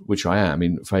favour of, which I am,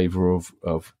 in favour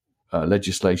of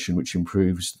legislation which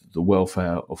improves the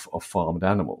welfare of farmed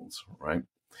animals, right?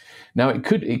 Now, it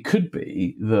could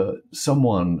be that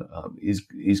someone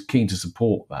is keen to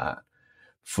support that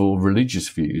for religious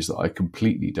views that I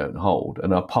completely don't hold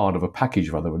and are part of a package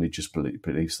of other religious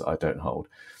beliefs that I don't hold.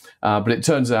 But it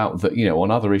turns out that,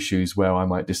 on other issues where I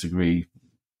might disagree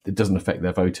it doesn't affect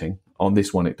their voting. On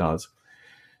this one, it does.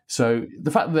 So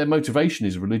the fact that their motivation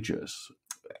is religious,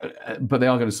 but they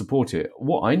are going to support it.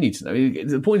 What I need to know,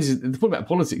 the point about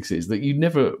politics is that you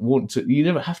never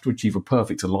have to achieve a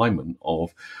perfect alignment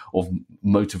of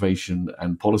motivation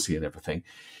and policy and everything.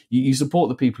 You support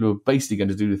the people who are basically going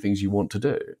to do the things you want to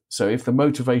do. So if the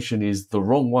motivation is the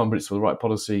wrong one, but it's for the right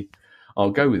policy, I'll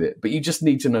go with it. But you just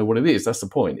need to know what it is. That's the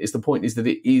point. The point is that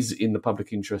it is in the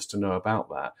public interest to know about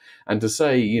that, and to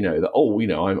say,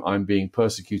 that I'm being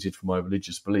persecuted for my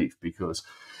religious belief because,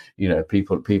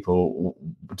 people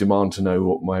demand to know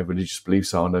what my religious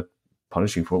beliefs are and are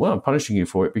punishing for it. Well, I'm punishing you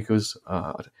for it because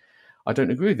I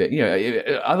don't agree with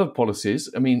it. Other policies,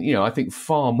 I think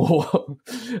far more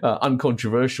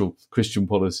uncontroversial Christian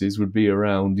policies would be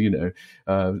around,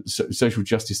 social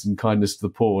justice and kindness to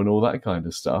the poor and all that kind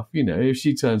of stuff. If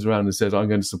she turns around and says, I'm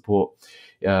going to support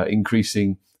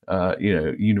increasing,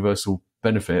 universal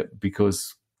benefit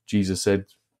because Jesus said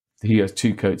he has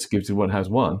two coats, give to one has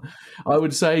one, I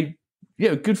would say,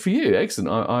 yeah, good for you, excellent.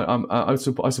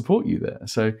 I support you there.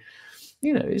 So,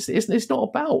 it's not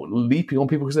about leaping on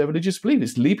people because they have religious belief.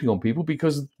 It's leaping on people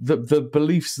because the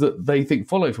beliefs that they think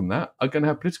follow from that are going to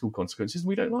have political consequences, and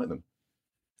we don't like them.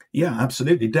 Yeah,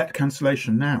 absolutely. Debt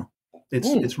cancellation now.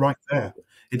 It's right there.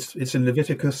 It's in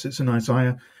Leviticus. It's in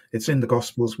Isaiah. It's in the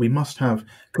Gospels. We must have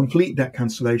complete debt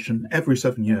cancellation every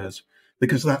 7 years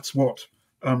because that's what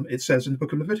it says in the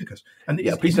book of Leviticus. And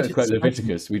please don't quote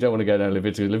Leviticus. We don't want to go down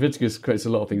Leviticus. Leviticus quotes a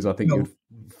lot of things I think you'd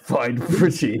find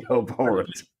pretty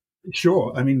abhorrent.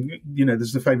 Sure.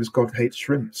 There's the famous God Hates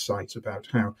Shrimp site about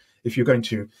how if you're going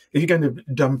to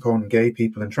dump on gay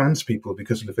people and trans people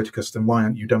because of Leviticus, then why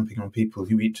aren't you dumping on people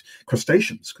who eat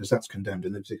crustaceans? Because that's condemned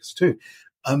in Leviticus too.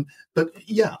 I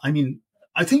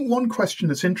think one question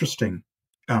that's interesting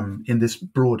in this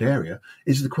broad area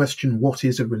is the question, what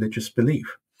is a religious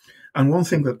belief? And one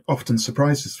thing that often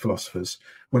surprises philosophers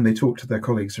when they talk to their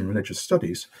colleagues in religious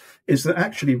studies is that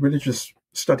actually religious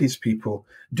studies people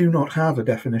do not have a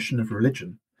definition of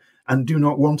religion and do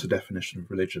not want a definition of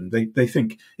religion. They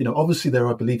think, obviously there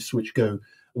are beliefs which are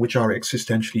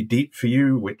existentially deep for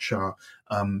you, which are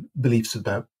beliefs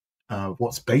about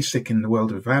what's basic in the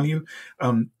world of value.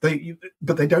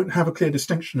 But they don't have a clear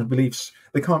distinction of beliefs.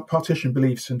 They can't partition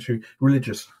beliefs into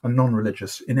religious and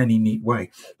non-religious in any neat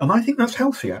way. And I think that's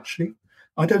healthy, actually.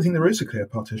 I don't think there is a clear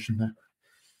partition there.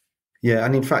 Yeah,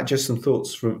 and in fact, just some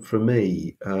thoughts from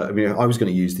me. I was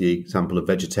going to use the example of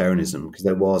vegetarianism because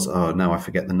there was, now I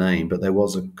forget the name, but there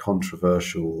was a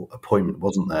controversial appointment,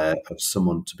 wasn't there, of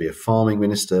someone to be a farming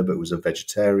minister, but was a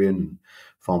vegetarian.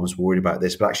 Farmers were worried about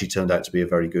this, but actually turned out to be a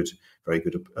very good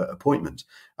appointment.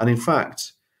 And in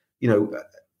fact,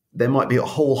 there might be a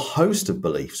whole host of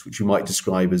beliefs which you might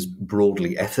describe as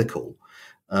broadly ethical,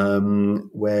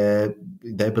 where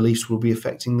their beliefs will be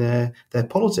affecting their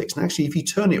politics. And actually, if you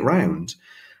turn it round,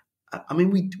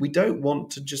 we don't want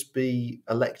to just be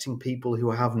electing people who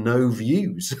have no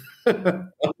views.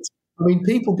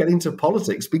 People get into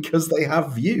politics because they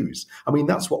have views.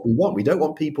 That's what we want. We don't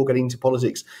want people getting into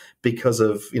politics because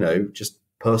of, just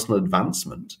personal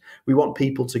advancement. We want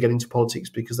people to get into politics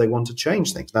because they want to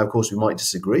change things. Now, of course, we might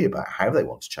disagree about how they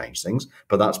want to change things,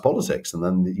 but that's politics. And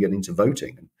then you get into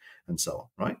voting and so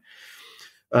on,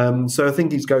 right? So I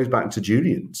think it goes back to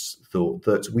Julian's thought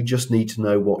that we just need to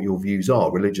know what your views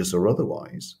are, religious or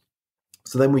otherwise.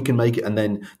 So then we can make it, and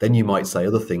then you might say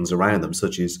other things around them,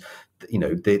 such as,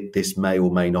 this may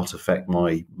or may not affect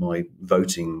my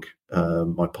voting,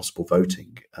 my possible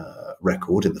voting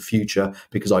record in the future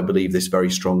because I believe this very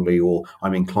strongly, or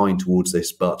I'm inclined towards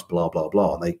this, but blah blah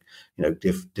blah. And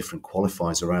they, different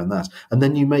qualifiers around that, and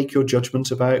then you make your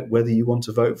judgment about whether you want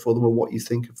to vote for them or what you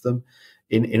think of them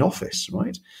in office,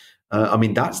 right?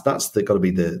 That's got to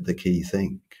be the key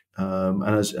thing. And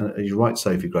as you're right,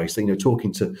 Sophie Grace,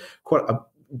 talking to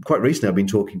quite recently, I've been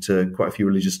talking to quite a few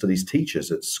religious studies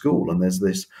teachers at school, and there's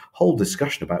this whole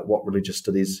discussion about what religious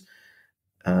studies,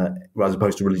 as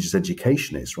opposed to religious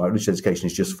education is, right? Religious education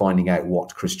is just finding out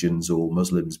what Christians or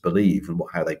Muslims believe and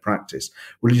how they practice.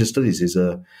 Religious studies is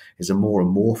a more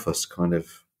amorphous kind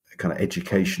of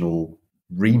educational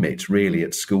remit, really,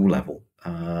 at school level.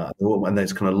 And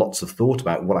there's kind of lots of thought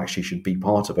about what actually should be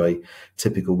part of a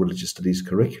typical religious studies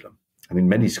curriculum. And in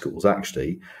many schools,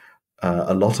 actually,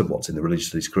 a lot of what's in the religious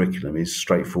studies curriculum is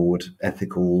straightforward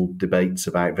ethical debates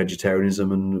about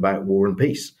vegetarianism and about war and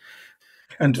peace.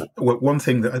 And one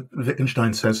thing that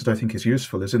Wittgenstein says that I think is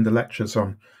useful is in the lectures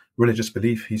on religious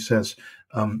belief, he says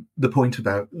the point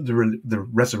about the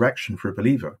resurrection for a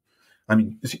believer.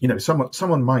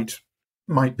 Someone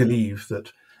might believe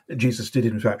that Jesus did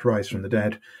in fact rise from the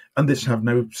dead, and this have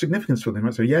no significance for them. They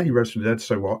might say, yeah, he rose from the dead,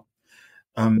 so what?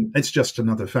 It's just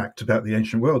another fact about the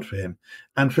ancient world for him.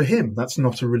 And for him, that's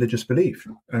not a religious belief.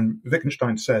 And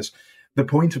Wittgenstein says the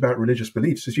point about religious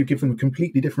beliefs is you give them a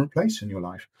completely different place in your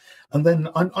life. And then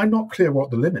I'm not clear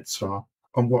what the limits are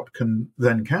on what can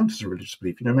then count as a religious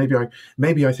belief.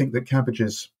 Maybe I think that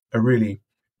cabbages are really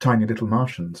tiny little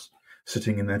Martians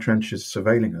sitting in their trenches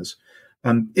surveilling us.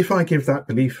 And if I give that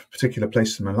belief a particular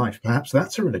place in my life, perhaps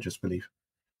that's a religious belief.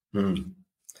 Mm.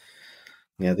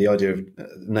 Yeah, the idea of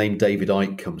name David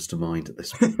Icke comes to mind at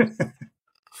this point.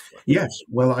 Yes,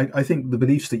 well, I think the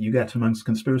beliefs that you get amongst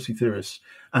conspiracy theorists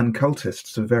and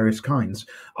cultists of various kinds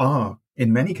are,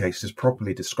 in many cases,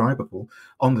 properly describable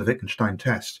on the Wittgenstein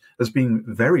test as being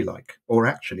very like, or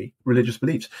actually, religious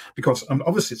beliefs. Because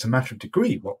obviously it's a matter of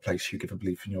degree what place you give a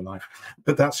belief in your life,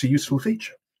 but that's a useful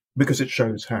feature because it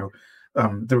shows how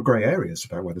there are grey areas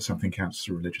about whether something counts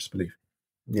as a religious belief.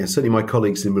 Yeah, certainly my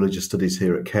colleagues in religious studies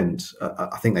here at Kent,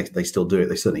 I think they still do it.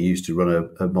 They certainly used to run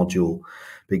a module,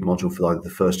 big module for either the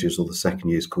first years or the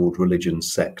second years called Religion,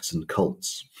 Sects and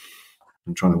Cults,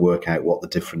 and trying to work out what the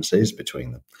difference is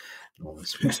between them. All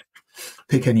this.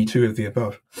 Pick any two of the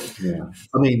above. Yeah,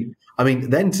 I mean,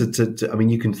 then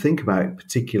you can think about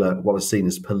particular what are seen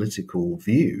as political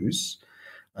views.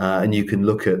 And you can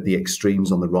look at the extremes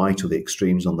on the right or the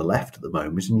extremes on the left at the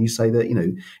moment, and you say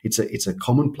that it's a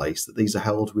commonplace that these are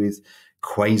held with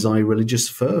quasi-religious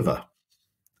fervour,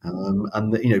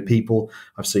 and that people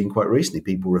I've seen quite recently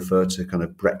people refer to kind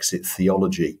of Brexit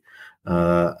theology,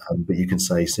 but you can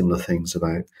say similar things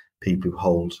about people who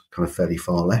hold kind of fairly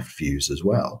far left views as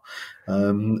well,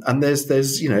 and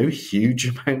there's huge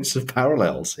amounts of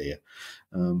parallels here.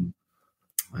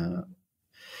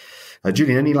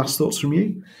 Julian, any last thoughts from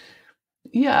you?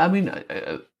 Yeah, I mean,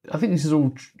 I think this is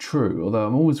all true, although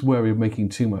I'm always wary of making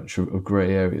too much of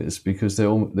grey areas because they're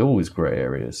always grey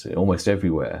areas, almost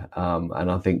everywhere. And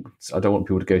I think I don't want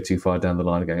people to go too far down the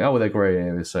line of going, oh, well, they're grey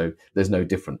areas, so there's no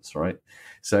difference, right?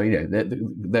 So,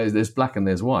 there's black and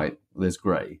there's white, there's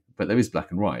grey, but there is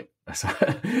black and white. And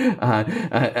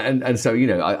so,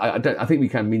 I think we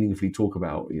can meaningfully talk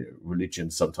about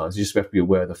religion sometimes. You just have to be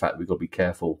aware of the fact that we've got to be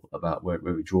careful about where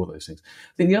we draw those things.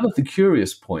 I think the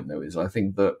curious point, though, is I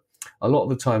think that a lot of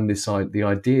the time the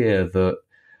idea that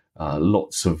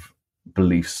lots of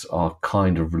beliefs are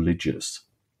kind of religious,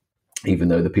 even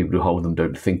though the people who hold them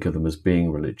don't think of them as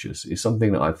being religious, is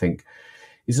something that I think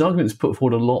is an argument that's put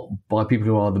forward a lot by people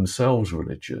who are themselves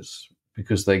religious,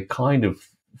 because they kind of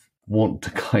want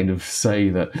to kind of say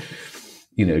that,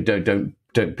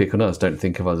 don't pick on us, don't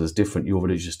think of us as different, you're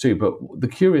religious too. But the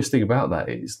curious thing about that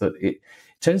is that it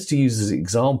tends to use as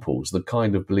examples the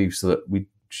kind of beliefs that we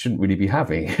shouldn't really be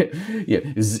having.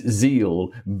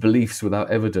 Zeal, beliefs without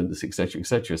evidence, etc.,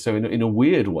 etc. So in a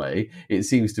weird way, it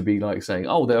seems to be like saying,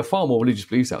 oh, there are far more religious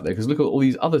beliefs out there because look at all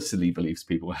these other silly beliefs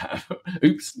people have.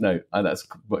 Oops, no, that's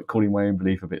calling my own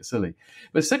belief a bit silly.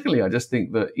 But secondly, I just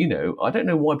think that, I don't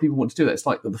know why people want to do that. It's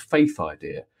like the faith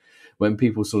idea, when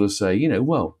people sort of say,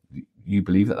 well, you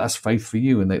believe that's faith for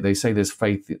you, and they say there's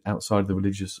faith outside the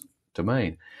religious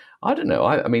domain. I don't know.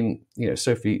 I mean,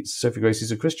 Sophie Grace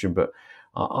is a Christian, but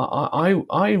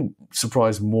I'm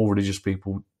surprised more religious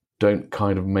people don't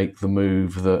kind of make the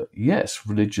move that, yes,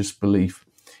 religious belief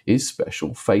is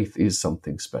special, faith is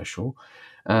something special,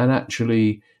 and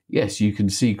actually, yes, you can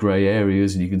see grey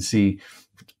areas and you can see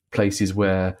places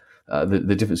where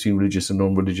the difference between religious and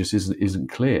non-religious isn't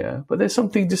clear, but there's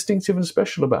something distinctive and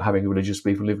special about having a religious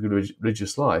belief and living a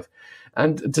religious life.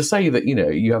 And to say that,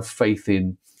 you have faith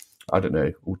in, I don't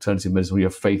know, alternative medicine, or you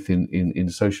have faith in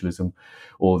socialism,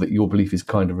 or that your belief is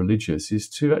kind of religious, is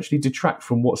to actually detract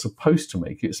from what's supposed to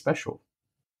make it special.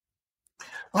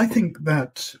 I think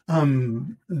that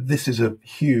this is a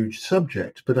huge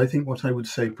subject, but I think what I would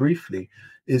say briefly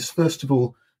is, first of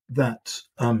all, that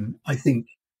I think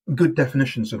good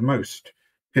definitions of most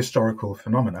historical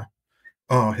phenomena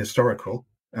are historical,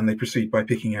 and they proceed by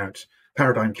picking out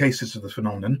paradigm cases of the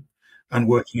phenomenon and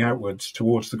working outwards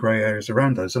towards the grey areas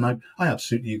around us. And I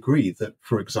absolutely agree that,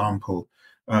 for example,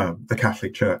 the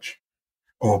Catholic Church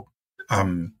or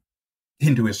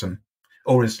Hinduism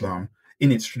or Islam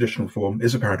in its traditional form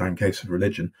is a paradigm case of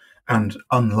religion, and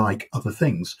unlike other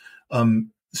things.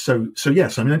 So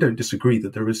yes, I mean, I don't disagree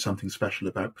that there is something special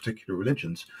about particular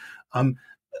religions.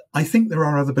 I think there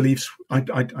are other beliefs. I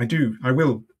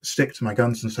will stick to my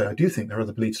guns and say I do think there are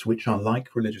other beliefs which are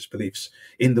like religious beliefs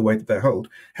in the way that they're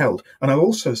held. And I'll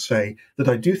also say that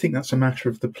I do think that's a matter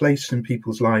of the place in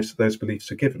people's lives that those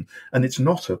beliefs are given. And it's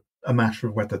not a matter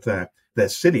of whether they're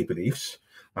silly beliefs.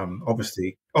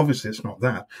 Obviously it's not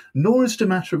that. Nor is it a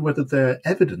matter of whether they're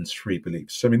evidence-free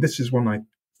beliefs. I mean, this is one I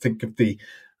think of the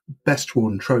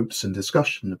best-worn tropes and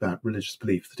discussion about religious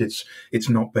belief that it's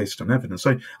not based on evidence.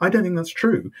 I don't think that's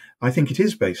true. I think it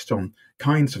is based on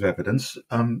kinds of evidence,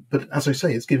 but as I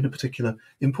say, it's given a particular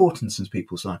importance in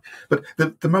people's life. But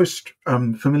the most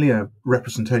familiar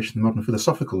representation in modern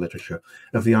philosophical literature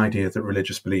of the idea that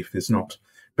religious belief is not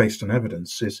based on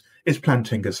evidence is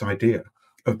Plantinga's idea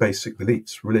of basic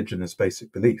beliefs, religion as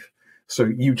basic belief. So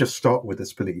you just start with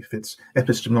this belief; it's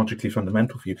epistemologically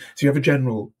fundamental for you. So you have a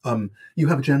general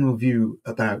view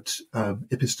about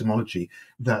epistemology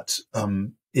that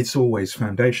it's always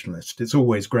foundationalist. It's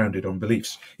always grounded on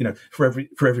beliefs. For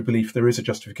every belief there is a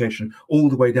justification all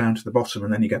the way down to the bottom,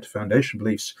 and then you get to foundation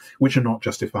beliefs which are not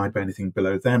justified by anything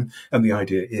below them. And the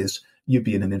idea is you'd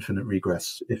be in an infinite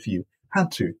regress if you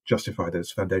had to justify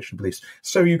those foundation beliefs.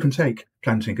 So you can take,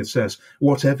 Plantinga says,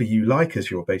 whatever you like as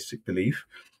your basic belief.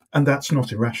 And that's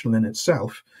not irrational in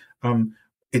itself.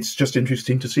 It's just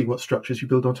interesting to see what structures you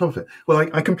build on top of it. Well,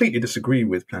 I completely disagree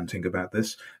with Plantinga about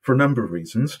this for a number of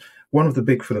reasons. One of the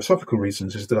big philosophical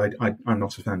reasons is that I'm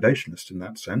not a foundationalist in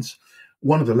that sense.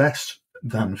 One of the less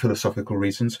than philosophical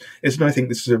reasons is that I think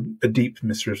this is a deep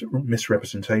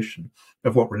misrepresentation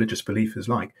of what religious belief is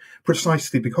like,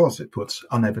 precisely because it puts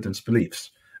unevidenced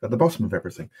beliefs at the bottom of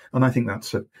everything. And I think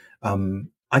that's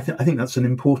I think that's an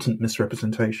important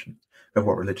misrepresentation of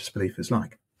what religious belief is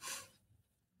like.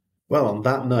 Well, on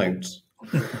that note,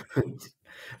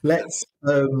 let's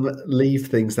leave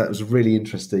things. That was a really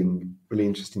interesting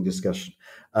discussion,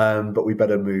 but we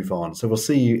better move on. So we'll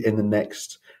see you in the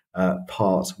next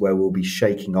part where we'll be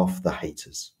shaking off the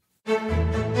haters.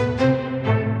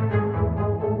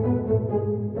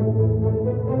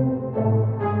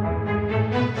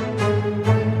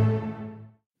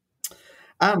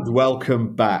 And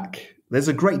welcome back. There's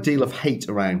a great deal of hate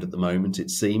around at the moment, it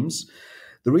seems.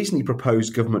 The recently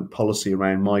proposed government policy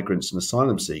around migrants and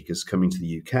asylum seekers coming to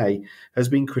the UK has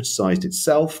been criticised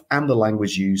itself, and the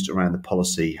language used around the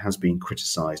policy has been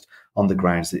criticised on the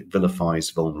grounds that it vilifies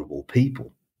vulnerable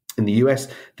people. In the US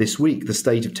this week, the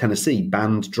state of Tennessee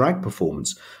banned drag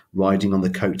performance, riding on the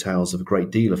coattails of a great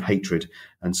deal of hatred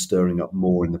and stirring up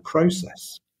more in the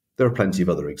process. There are plenty of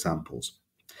other examples.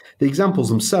 The examples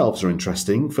themselves are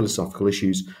interesting. Philosophical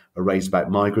issues are raised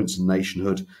about migrants and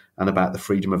nationhood and about the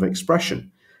freedom of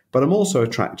expression. But I'm also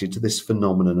attracted to this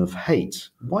phenomenon of hate.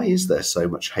 Why is there so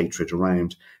much hatred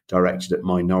around directed at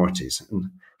minorities?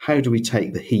 And how do we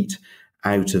take the heat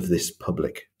out of this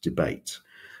public debate?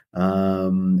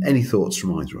 Any thoughts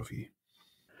from either of you?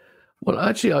 Well,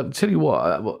 actually, I'll tell you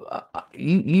what.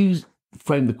 You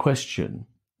framed the question,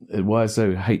 why is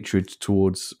there hatred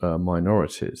towards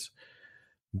minorities?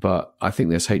 But I think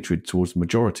there's hatred towards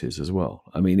majorities as well.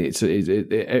 I mean, it's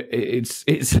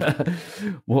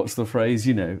what's the phrase?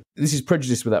 This is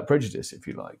prejudice without prejudice, if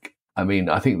you like. I mean,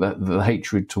 I think that the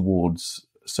hatred towards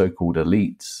so-called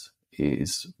elites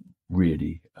is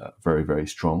really very, very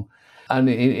strong. And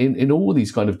in all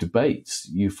these kind of debates,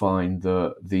 you find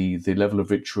the level of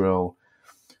vitriol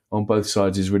on both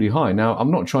sides is really high. Now,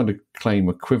 I'm not trying to claim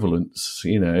equivalence.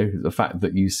 The fact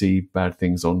that you see bad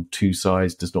things on two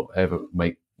sides does not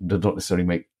necessarily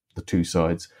make the two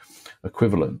sides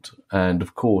equivalent. And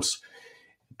of course,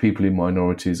 people in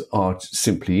minorities are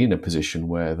simply in a position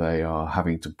where they are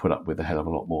having to put up with a hell of a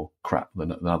lot more crap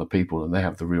than other people, and they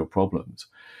have the real problems.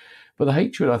 But the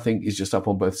hatred, I think, is just up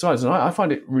on both sides. And I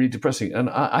find it really depressing. And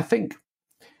I think,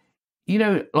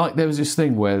 like there was this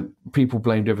thing where people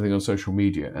blamed everything on social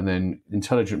media, and then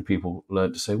intelligent people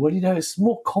learned to say, well, it's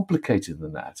more complicated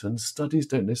than that, and studies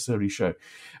don't necessarily show.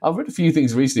 I've read a few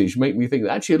things recently which make me think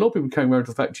that actually a lot of people came around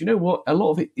to the fact, a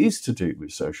lot of it is to do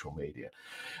with social media.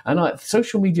 And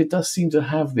social media does seem to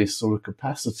have this sort of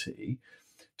capacity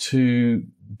to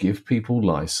give people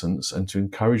license and to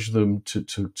encourage them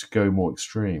to go more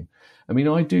extreme. I mean,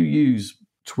 I do use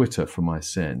Twitter for my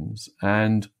sins,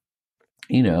 and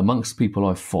amongst people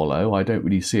I follow, I don't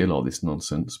really see a lot of this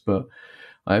nonsense, but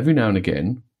every now and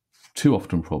again, too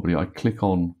often probably, I click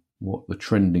on what the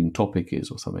trending topic is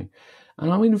or something,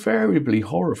 and I'm invariably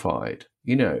horrified,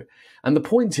 And the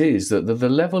point is that the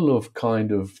level of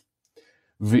kind of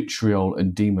vitriol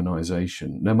and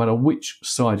demonization, no matter which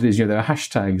side it is, there are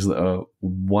hashtags that are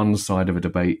one side of a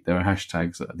debate, there are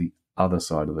hashtags that are the other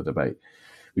side of the debate.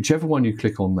 Whichever one you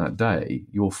click on that day,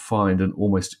 you'll find an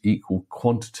almost equal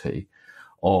quantity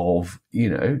of,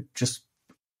 just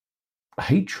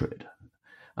hatred.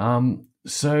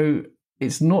 So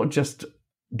it's not just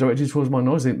directed towards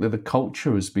minorities. I think that the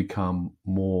culture has become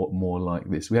more like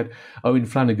this. We had Owen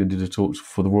Flanagan did a talk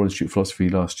for the Royal Institute of Philosophy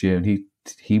last year, and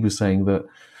he was saying that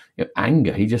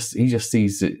anger, he just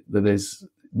sees it, that there's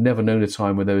never known a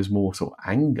time where there was more sort of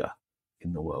anger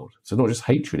in the world. So not just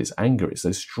hatred, it's anger, it's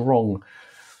those strong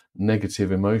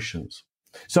negative emotions.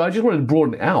 So I just wanted to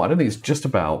broaden it out. I don't think it's just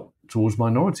about towards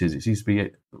minorities. It seems to be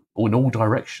in all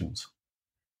directions.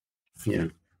 Yeah,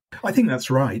 I think that's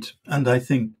right. And I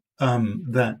think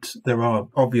that there are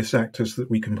obvious actors that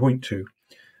we can point to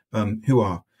who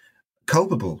are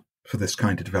culpable for this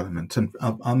kind of development. And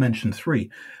I'll mention three.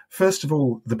 First of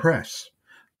all, the press.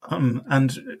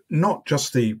 And not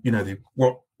just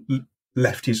what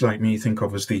lefties like me think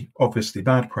of as the obviously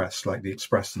bad press, like the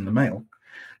Express and the Mail.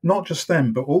 Not just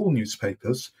them, but all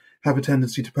newspapers have a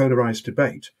tendency to polarize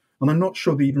debate. And I'm not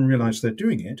sure they even realize they're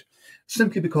doing it,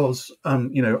 simply because,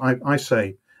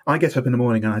 I get up in the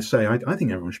morning and I say, I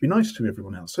think everyone should be nice to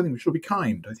everyone else. I think we should be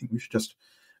kind. I think we should just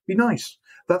be nice.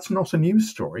 That's not a news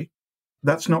story.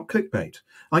 That's not clickbait.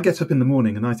 I get up in the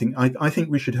morning and I think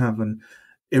we should have an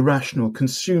irrational,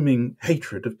 consuming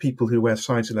hatred of people who wear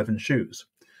size 11 shoes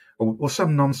or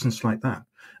some nonsense like that.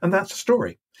 And that's a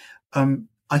story.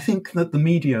 I think that the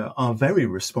media are very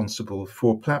responsible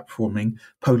for platforming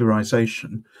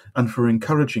polarization and for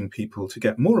encouraging people to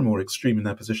get more and more extreme in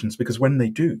their positions, because when they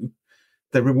do,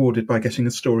 they're rewarded by getting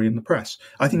a story in the press.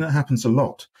 I think that happens a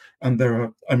lot. And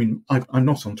I'm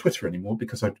not on Twitter anymore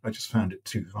because I just found it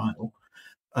too vile.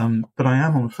 But I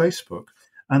am on Facebook,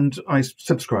 and I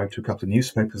subscribe to a couple of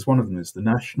newspapers. One of them is The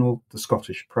National, the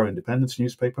Scottish pro-independence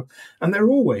newspaper, and they're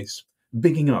always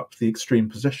bigging up the extreme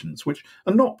positions, which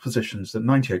are not positions that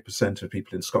 98% of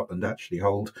people in Scotland actually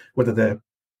hold, whether they're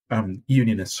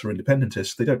unionists or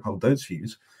independentists. They don't hold those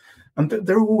views. And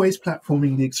they're always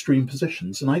platforming the extreme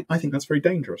positions, and I think that's very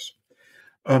dangerous.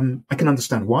 I can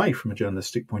understand why from a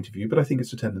journalistic point of view, but I think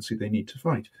it's a tendency they need to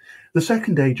fight. The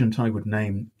second agent I would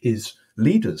name is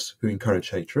leaders who encourage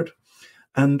hatred,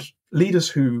 and leaders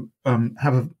who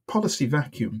have a policy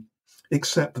vacuum,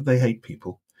 except that they hate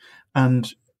people.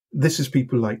 And this is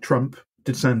people like Trump,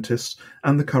 DeSantis,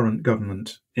 and the current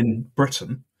government in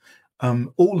Britain,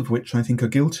 all of which I think are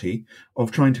guilty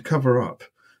of trying to cover up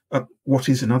what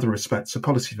is in other respects a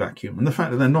policy vacuum. And the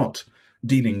fact that they're not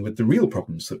dealing with the real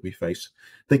problems that we face,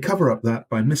 they cover up that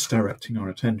by misdirecting our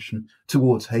attention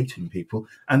towards hating people.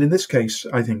 And in this case,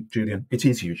 I think, Julian, it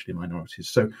is usually minorities.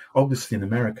 So obviously in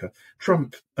America,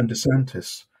 Trump and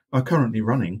DeSantis are currently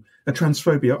running a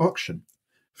transphobia auction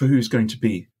for who's going to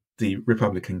be the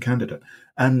Republican candidate.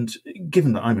 And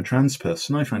given that I'm a trans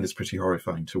person, I find it's pretty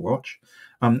horrifying to watch.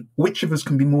 Which of us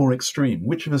can be more extreme?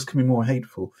 Which of us can be more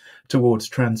hateful towards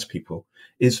trans people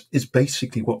is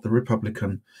basically what the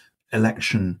Republican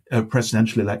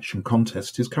presidential election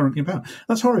contest is currently about.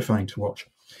 That's horrifying to watch.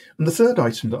 And the third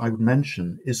item that I would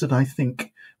mention is that I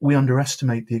think we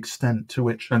underestimate the extent to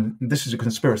which, and this is a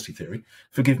conspiracy theory,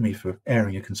 forgive me for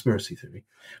airing a conspiracy theory,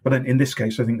 but in this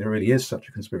case, I think there really is such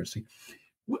a conspiracy.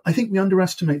 I think we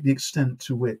underestimate the extent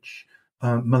to which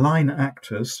malign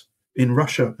actors in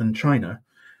Russia and China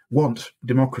want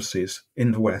democracies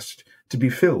in the West to be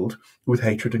filled with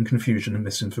hatred and confusion and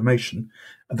misinformation.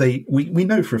 We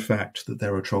know for a fact that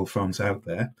there are troll farms out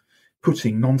there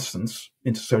putting nonsense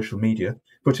into social media,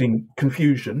 putting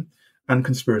confusion and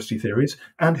conspiracy theories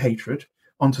and hatred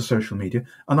onto social media.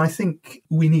 And I think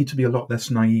we need to be a lot less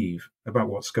naive about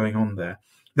what's going on there.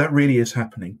 That really is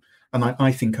happening. And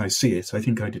I think I see it. I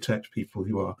think I detect people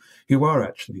who are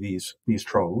actually these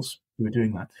trolls who are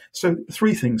doing that. So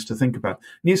 3 things to think about: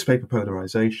 newspaper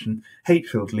polarization,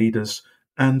 hate-filled leaders,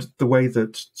 and the way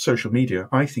that social media,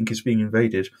 I think, is being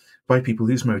invaded by people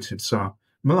whose motives are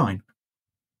malign.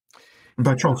 And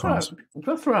by troll farms.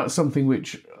 I'll throw out something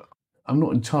which I'm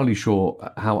not entirely sure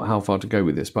how far to go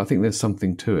with this, but I think there's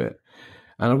something to it.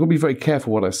 And I'm going to be very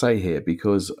careful what I say here,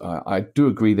 because I do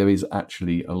agree there is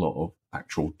actually a lot of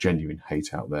actual genuine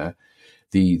hate out there.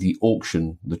 The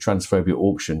auction, the transphobia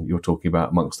auction you're talking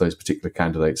about amongst those particular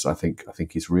candidates, I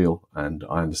think is real, and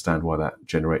I understand why that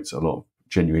generates a lot of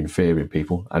genuine fear in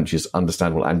people, and which is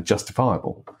understandable and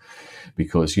justifiable.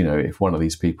 Because, if one of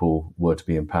these people were to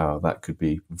be in power, that could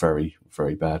be very,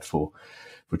 very bad for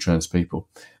trans people.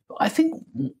 But I think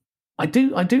I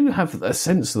do have a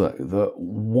sense that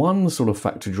one sort of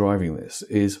factor driving this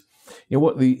is,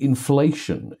 what the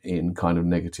inflation in kind of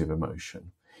negative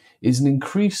emotion is an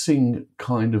increasing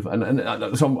kind of, and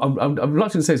so I'm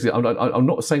reluctant to say this. I'm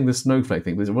not saying the snowflake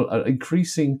thing, but there's an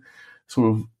increasing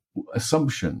sort of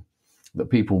assumption that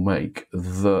people make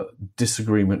that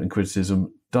disagreement and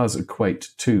criticism does equate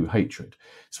to hatred.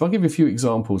 So I'll give you a few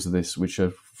examples of this, which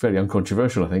are fairly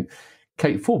uncontroversial, I think.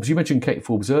 Kate Forbes, you mentioned Kate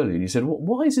Forbes earlier, and you said, well,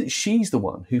 why is it she's the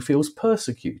one who feels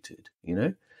persecuted,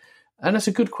 And that's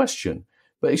a good question,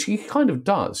 But she kind of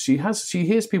does. She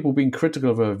hears people being critical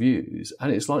of her views,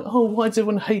 and it's like, oh, why does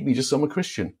everyone hate me just because I'm a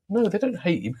Christian? No, they don't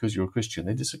hate you because you're a Christian.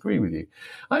 They disagree with you.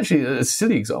 Actually, a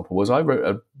silly example was I wrote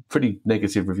a pretty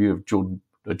negative review of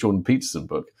a Jordan Peterson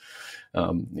book.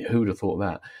 Who would have thought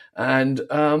that? And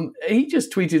he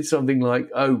just tweeted something like,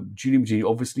 oh, Julie McGee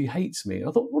obviously hates me. I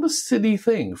thought, what a silly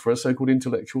thing for a so-called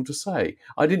intellectual to say.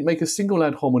 I didn't make a single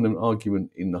ad hominem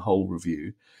argument in the whole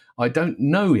review. I don't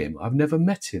know him. I've never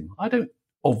met him. I don't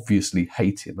obviously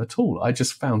hate him at all. I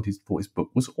just thought his book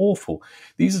was awful.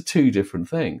 These are two different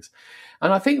things.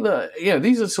 And I think that,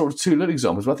 these are sort of two little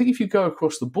examples. But I think if you go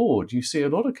across the board, you see a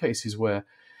lot of cases where,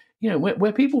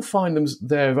 where people find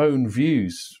their own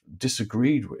views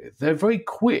disagreed with, they're very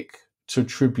quick to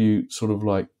attribute sort of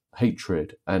like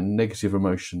hatred and negative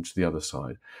emotion to the other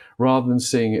side, rather than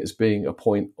seeing it as being a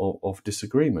point of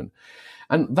disagreement.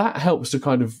 And that helps to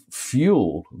kind of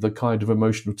fuel the kind of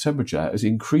emotional temperature, as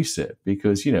increase it,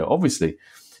 because, obviously,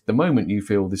 the moment you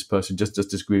feel this person just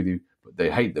disagree with you, but they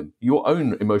hate them, your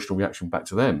own emotional reaction back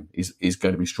to them is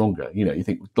going to be stronger. You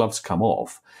think gloves come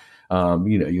off.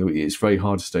 It's very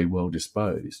hard to stay well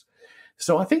disposed.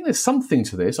 So I think there's something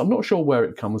to this. I'm not sure where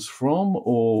it comes from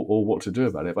or what to do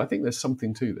about it, but I think there's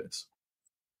something to this.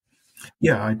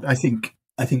 Yeah, I think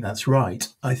that's right.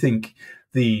 I think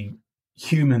the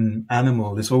human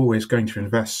animal is always going to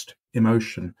invest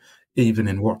emotion, even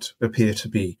in what appear to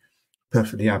be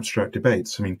perfectly abstract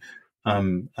debates. I mean,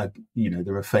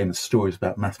 there are famous stories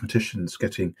about mathematicians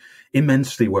getting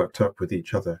immensely worked up with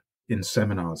each other in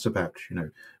seminars about,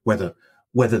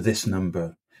 whether this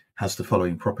number has the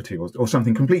following property or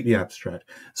something completely abstract.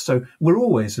 So we're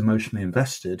always emotionally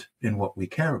invested in what we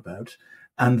care about,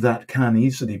 and that can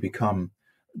easily become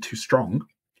too strong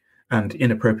and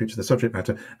inappropriate to the subject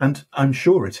matter. And I'm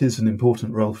sure it is an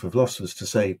important role for philosophers to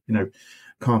say,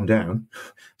 calm down,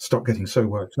 stop getting so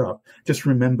worked up. Just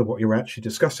remember what you're actually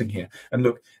discussing here. And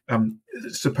look,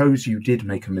 suppose you did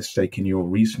make a mistake in your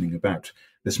reasoning about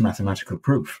this mathematical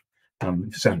proof,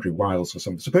 if it's Andrew Wiles or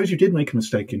something. Suppose you did make a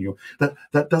mistake in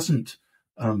that doesn't,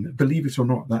 believe it or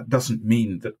not, that doesn't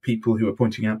mean that people who are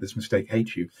pointing out this mistake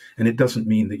hate you, and it doesn't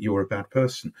mean that you're a bad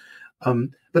person.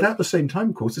 But at the same time,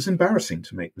 of course, it's embarrassing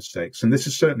to make mistakes. And this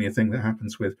is certainly a thing that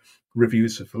happens with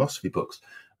reviews of philosophy books.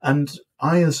 And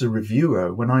I, as a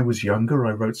reviewer, when I was younger,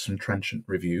 I wrote some trenchant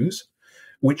reviews,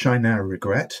 which I now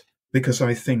regret, because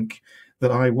I think that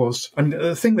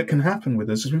the thing that can happen with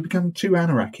us is we become too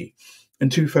anarchy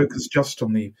and too focused just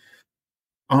on the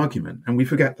argument, and we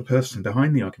forget the person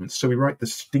behind the argument. So we write the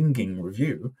stinging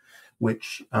review,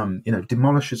 which,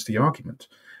 demolishes the argument.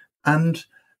 And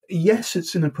yes,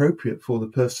 it's inappropriate for the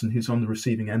person who's on the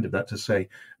receiving end of that to say,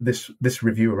 this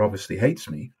reviewer obviously hates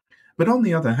me. But on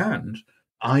the other hand,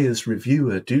 I, as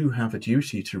reviewer, do have a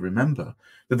duty to remember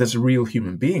that there's a real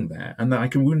human being there and that I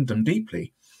can wound them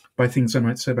deeply by things I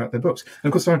might say about their books. And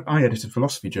of course, I edit a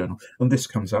philosophy journal, and this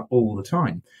comes up all the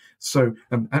time. So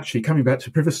actually, coming back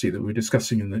to privacy that we were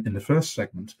discussing in the first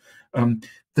segment,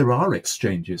 there are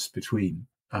exchanges between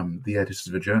the editors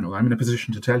of a journal. I'm in a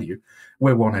position to tell you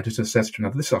where one editor says to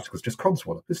another, this article's just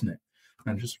codswallop, isn't it?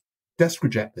 And just desk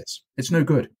reject this. It's no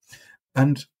good.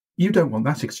 And you don't want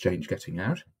that exchange getting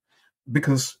out,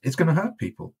 because it's going to hurt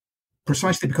people,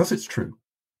 precisely because it's true.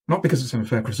 Not because it's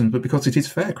unfair criticism, but because it is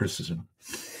fair criticism.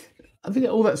 I think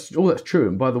all that's true.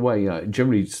 And by the way,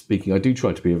 generally speaking, I do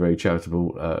try to be a very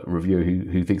charitable reviewer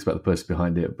who thinks about the person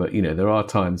behind it. But, there are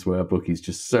times where a book is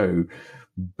just so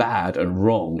bad and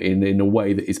wrong in a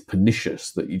way that is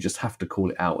pernicious that you just have to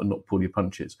call it out and not pull your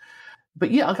punches.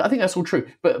 But yeah, I think that's all true.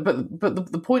 But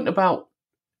the point about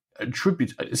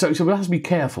attribute, so we have to be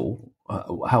careful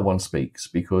how one speaks,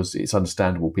 because it's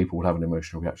understandable people will have an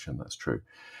emotional reaction. That's true.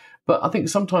 But I think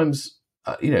sometimes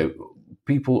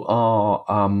people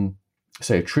are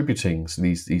say attributing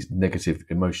these negative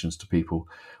emotions to people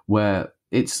where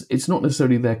it's not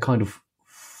necessarily their kind of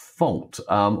fault,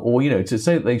 or to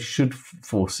say that they should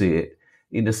foresee it.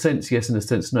 In a sense, yes. In a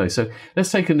sense, no. So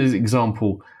let's take an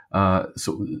example.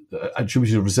 Sort of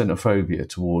attribution of xenophobia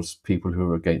towards people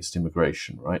who are against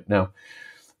immigration. Right now,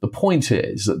 the point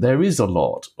is that there is a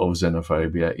lot of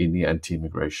xenophobia in the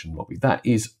anti-immigration lobby. That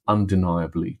is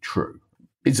undeniably true.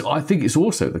 I think it's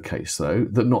also the case, though,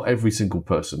 that not every single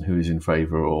person who is in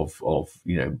favour of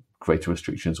greater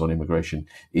restrictions on immigration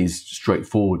is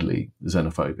straightforwardly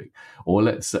xenophobic. Or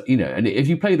and if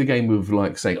you play the game of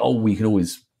like saying, we can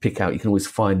always pick out, you can always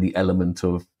find the element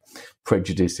of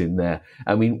prejudice in there.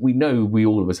 I mean, we know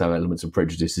all of us have elements of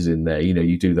prejudices in there.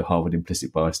 You do the Harvard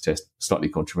implicit bias test, slightly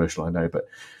controversial, I know, but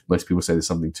most people say there's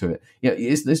something to it.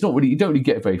 It's not really, you don't really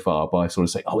get very far by sort of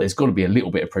saying, there's got to be a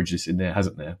little bit of prejudice in there,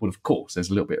 hasn't there? Well, of course, there's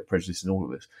a little bit of prejudice in all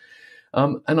of this.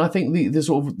 And I think the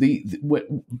sort of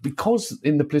because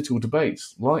in the political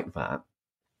debates like that,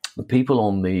 the people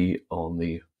on the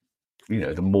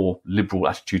the more liberal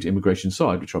attitude to immigration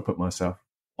side, which I put myself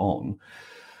on,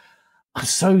 are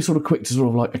so sort of quick to sort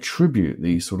of like attribute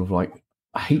these sort of like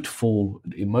hateful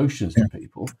emotions to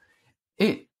people.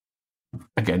 It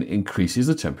again increases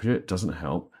the temperature. It doesn't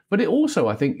help. But it also,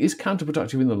 I think, is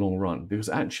counterproductive in the long run because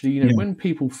actually, when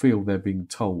people feel they're being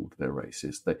told they're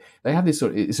racist, they have this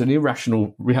sort of, it's an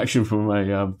irrational reaction from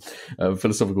a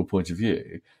philosophical point of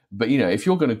view. But, if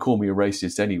you're going to call me a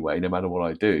racist anyway, no matter what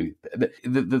I do,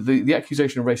 the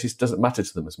accusation of racist doesn't matter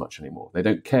to them as much anymore. They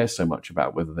don't care so much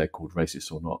about whether they're called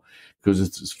racist or not because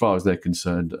as far as they're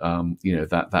concerned,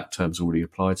 that term's already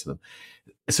applied to them.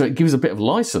 So it gives a bit of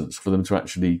license for them to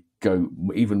actually go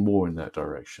even more in that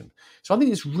direction. So I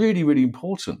think it's really, really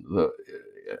important that,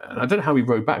 and I don't know how we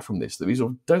row back from this, that we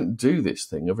sort of don't do this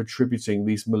thing of attributing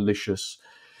these malicious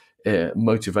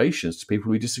motivations to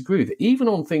people we disagree with, even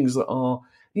on things that are,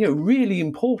 really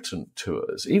important to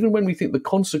us, even when we think the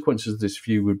consequences of this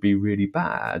view would be really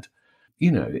bad,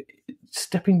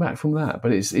 stepping back from that.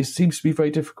 But it seems to be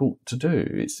very difficult to do.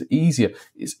 It's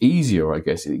easier, I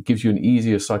guess. It gives you an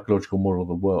easier psychological model of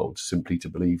the world simply to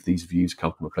believe these views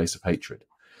come from a place of hatred,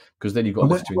 because then you've got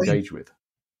less to engage with.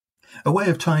 A way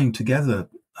of tying together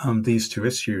these two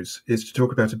issues is to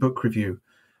talk about a book review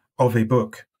of a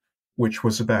book which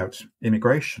was about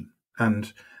immigration.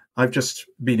 And I've just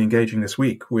been engaging this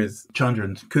week with Chandra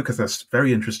and Kukathas'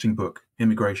 very interesting book,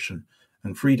 Immigration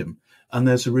and Freedom. And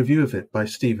there's a review of it by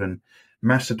Stephen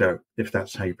Macedo, if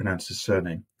that's how you pronounce his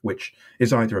surname, which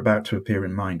is either about to appear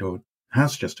in Mind or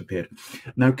has just appeared.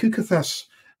 Now, Kukathas'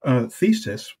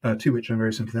 thesis, to which I'm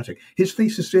very sympathetic, his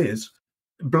thesis is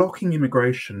blocking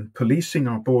immigration, policing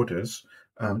our borders,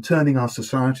 turning our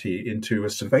society into a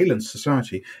surveillance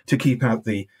society to keep out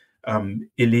the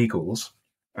illegals,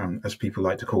 as people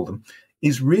like to call them,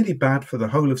 is really bad for the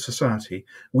whole of society.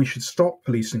 We should stop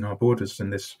policing our borders in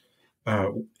this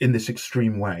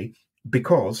extreme way,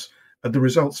 because the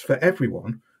results for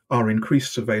everyone are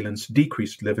increased surveillance,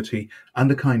 decreased liberty, and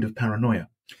a kind of paranoia.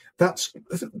 That's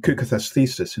Kukathas'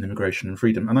 thesis in Immigration and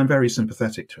Freedom, and I'm very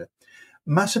sympathetic to it.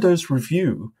 Macedo's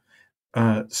review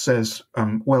says,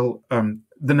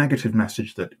 the negative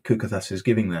message that Kukathas is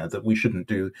giving there, that we shouldn't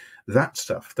do that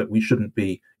stuff, that we shouldn't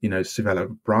be,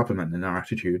 Sivela Braverman in our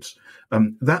attitudes,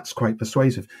 that's quite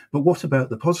persuasive. But what about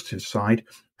the positive side?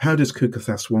 How does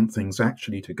Kukathas want things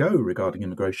actually to go regarding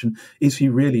immigration? Is he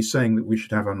really saying that we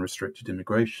should have unrestricted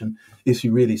immigration? Is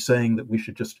he really saying that we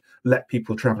should just let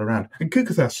people travel around? And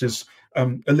Kukathas is a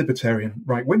libertarian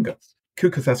right-winger.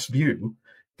 Kukathas' view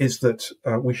is that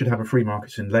we should have a free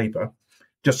market in labour,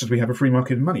 just as we have a free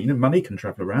market in money. Money can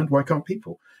travel around. Why can't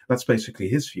people? That's basically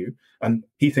his view. And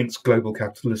he thinks global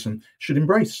capitalism should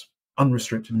embrace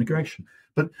unrestricted immigration.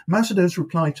 But Macedo's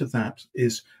reply to that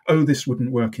is, this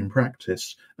wouldn't work in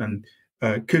practice. And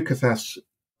Kukathas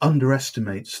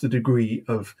underestimates the degree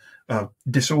of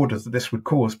disorder that this would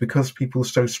cause because people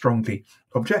so strongly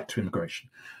object to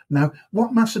immigration. Now,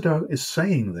 what Macedo is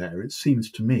saying there, it seems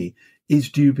to me, is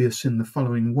dubious in the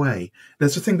following way.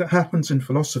 There's a thing that happens in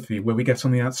philosophy where we get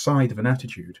on the outside of an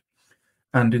attitude,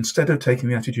 and instead of taking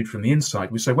the attitude from the inside,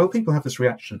 we say, well, people have this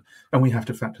reaction and we have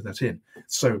to factor that in.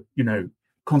 So,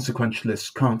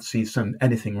 consequentialists can't see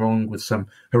anything wrong with some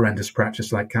horrendous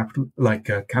practice like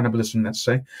cannibalism, let's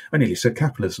say. I nearly said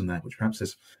capitalism there, which perhaps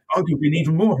is arguably an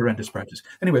even more horrendous practice.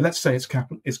 Anyway, let's say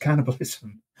it's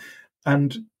cannibalism.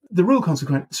 And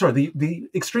the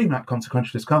extreme act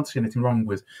consequentialists can't see anything wrong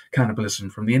with cannibalism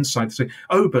from the inside. They say,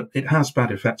 but it has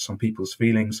bad effects on people's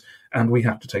feelings, and we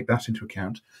have to take that into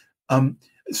account.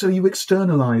 So you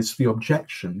externalize the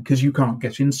objection because you can't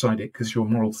get inside it because your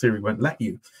moral theory won't let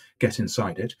you get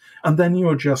inside it. And then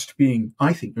you're just being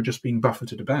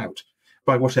buffeted about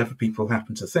by whatever people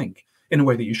happen to think in a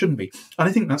way that you shouldn't be. And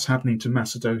I think that's happening to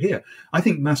Macedo here. I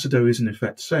think Macedo is in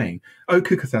effect saying,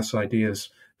 Kukathas' ideas,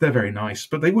 they're very nice,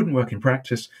 but they wouldn't work in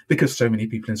practice because so many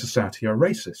people in society are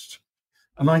racist.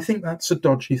 And I think that's a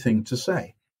dodgy thing to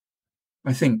say.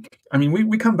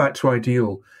 We come back to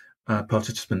ideal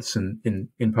participants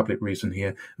in public reason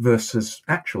here versus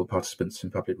actual participants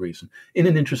in public reason in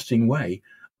an interesting way.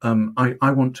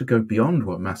 I want to go beyond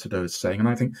what Macedo is saying, and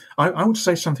I think I would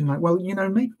say something like, well,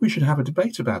 maybe we should have a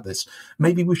debate about this.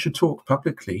 Maybe we should talk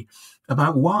publicly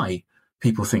about why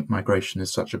people think migration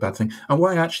is such a bad thing and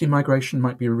why actually migration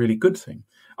might be a really good thing.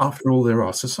 After all, there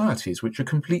are societies which are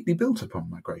completely built upon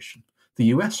migration. The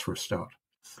US, for a start.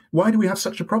 Why do we have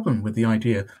such a problem with the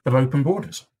idea of open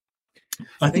borders?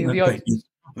 I think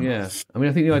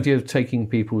the idea of taking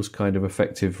people's kind of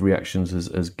effective reactions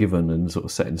as given and sort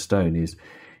of set in stone is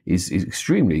is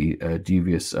extremely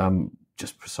dubious.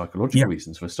 Just for psychological Yeah.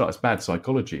 reasons. For a start, it's bad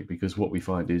psychology, because what we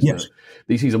find is Yes. that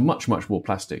these things are much, much more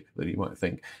plastic than you might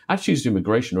think. Attitudes to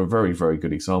immigration are a very, very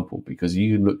good example, because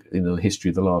you can look in the history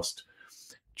of the last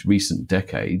recent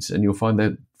decades and you'll find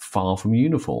they're far from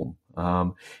uniform.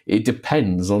 It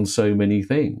depends on so many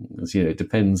things. It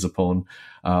depends upon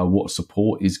what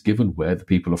support is given, where the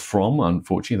people are from.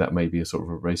 Unfortunately, that may be a sort of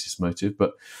a racist motive,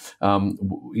 but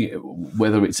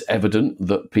whether it's evident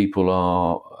that people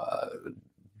are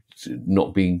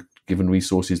not being given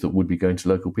resources that would be going to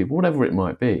local people, whatever it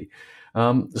might be.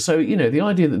 So the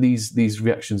idea that these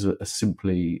reactions are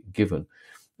simply given,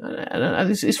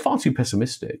 and it's far too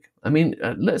pessimistic. I mean,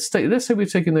 let's say we're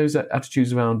taking those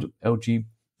attitudes around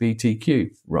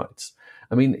LGBTQ rights.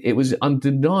 I mean, it was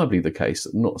undeniably the case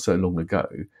that not so long ago,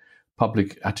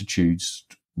 public attitudes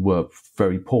were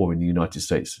very poor in the United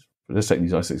States. Let's take the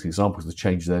United States examples. The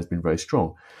change there has been very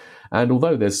strong. And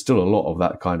although there's still a lot of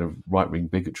that kind of right-wing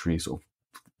bigotry, sort of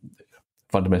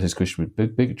fundamentalist Christian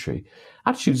bigotry,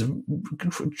 attitudes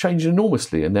have changed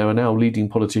enormously, and there are now leading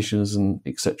politicians and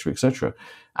et cetera, et cetera.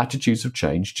 Attitudes have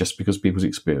changed just because people's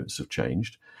experience have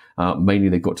changed. Mainly,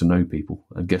 they've got to know people,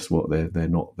 and guess what? They're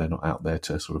not out there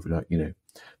to sort of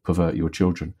pervert your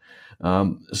children.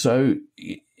 So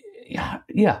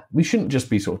we shouldn't just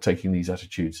be sort of taking these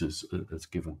attitudes as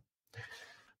given.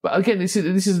 But again, this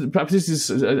is perhaps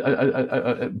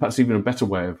even a better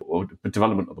way of or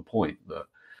development of the point that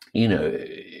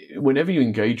whenever you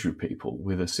engage with people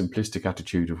with a simplistic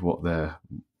attitude of what their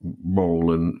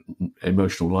moral and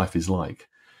emotional life is like,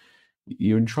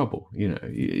 you're in trouble.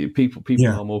 People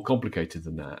are more complicated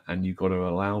than that, and you've got to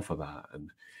allow for that. And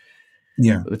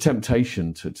the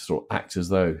temptation to sort of act as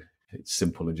though it's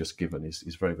simple and just given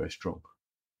is very, very strong.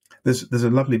 There's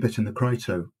a lovely bit in the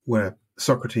Crito where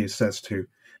Socrates says to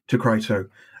Crito,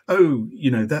 "Oh,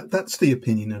 that's the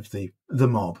opinion of the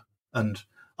mob, and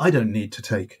I don't need to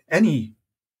take any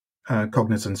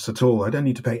cognizance at all. I don't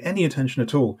need to pay any attention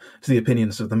at all to the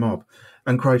opinions of the mob."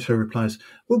 And Crito replies,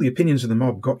 "Well, the opinions of the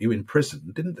mob got you in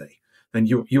prison, didn't they? And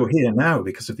you're here now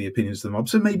because of the opinions of the mob,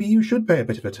 so maybe you should pay a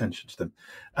bit of attention to them."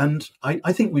 And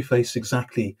I think we face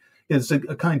exactly, it's a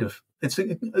kind of,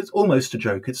 it's almost a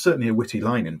joke. It's certainly a witty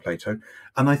line in Plato.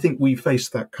 And I think we face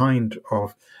that kind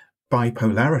of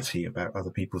bipolarity about other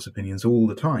people's opinions all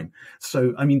the time.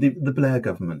 So, I mean, the Blair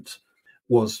government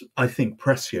was, I think,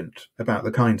 prescient about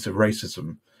the kinds of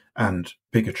racism and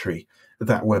bigotry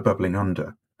that were bubbling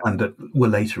under and that were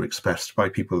later expressed by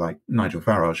people like Nigel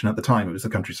Farage. And at the time, it was the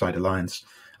Countryside Alliance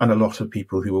and a lot of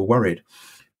people who were worried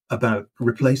about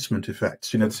replacement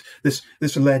effects.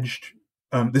 This alleged,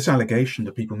 this allegation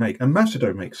that people make, and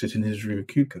Macedo makes it in his review of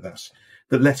Kukas,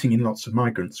 that letting in lots of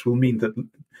migrants will mean that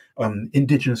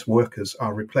indigenous workers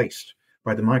are replaced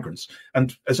by the migrants.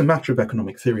 And as a matter of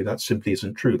economic theory, that simply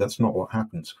isn't true. That's not what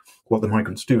happens. What the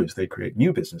migrants do is they create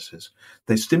new businesses.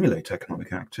 They stimulate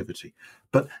economic activity.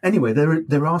 But anyway,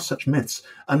 there are such myths.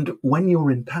 And when you're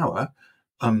in power,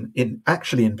 in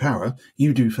power,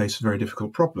 you do face a very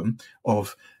difficult problem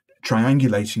of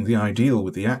triangulating the ideal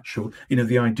with the actual.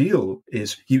 The ideal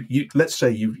is you let's say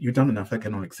you've done enough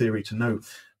economic theory to know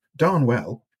darn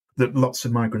well that lots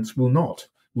of migrants will not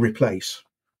replace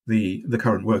the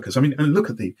current workers. I mean, and look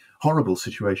at the horrible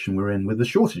situation we're in with the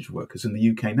shortage of workers in the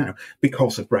UK now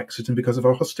because of Brexit and because of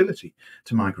our hostility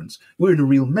to migrants. We're in a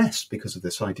real mess because of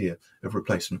this idea of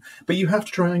replacement. But you have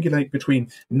to triangulate between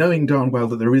knowing darn well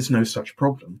that there is no such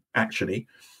problem, actually,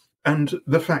 and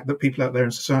the fact that people out there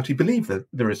in society believe that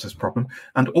there is this problem.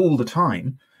 And all the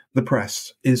time, the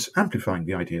press is amplifying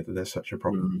the idea that there's such a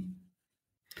problem.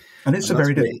 And it's a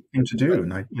very difficult thing to do.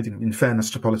 And I think, in fairness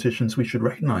to politicians, we should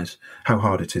recognise how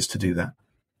hard it is to do that.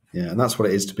 Yeah, and that's what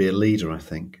it is to be a leader, I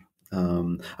think.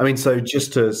 So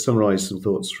just to summarise some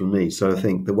thoughts from me. So I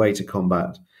think the way to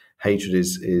combat hatred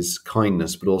is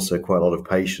kindness, but also quite a lot of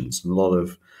patience and a lot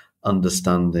of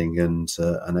understanding and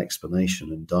an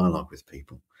explanation and dialogue with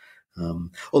people.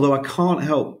 Although I can't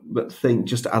help but think,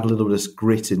 just to add a little bit of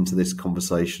grit into this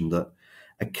conversation, that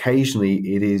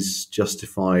occasionally it is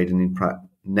justified and in practice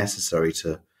necessary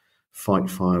to fight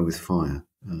fire with fire.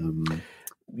 I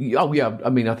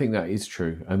think that is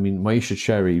true. I mean, Maisha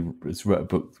Cherry has wrote a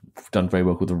book done very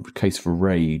well called The Case for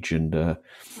Rage, and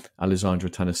Alessandra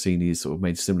Tanassini has sort of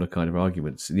made similar kind of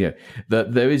arguments. Yeah,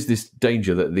 that there is this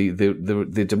danger that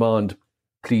the demand,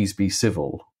 please be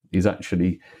civil, is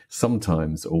actually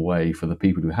sometimes a way for the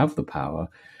people who have the power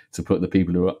to put the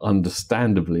people who are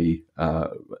understandably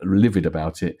livid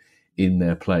about it in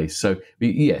their place. So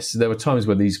yes, there are times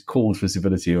when these calls for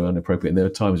civility are inappropriate, and there are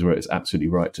times where it's absolutely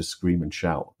right to scream and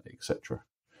shout, etc.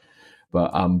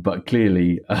 But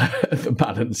clearly the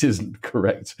balance isn't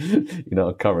correct in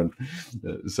our current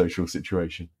social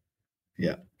situation.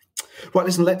 Yeah. Right,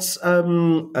 listen, let's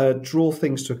draw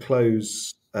things to a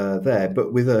close there,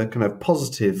 but with a kind of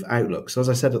positive outlook. So, as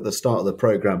I said at the start of the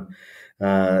programme,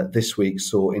 this week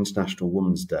saw International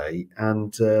Women's Day,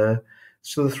 and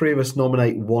so the three of us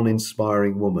nominate one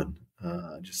inspiring woman.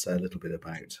 Just say a little bit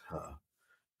about her.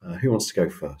 Who wants to go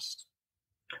first?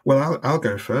 Well, I'll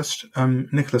go first.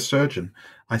 Nicola Sturgeon,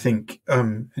 I think,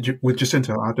 with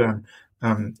Jacinta Ardern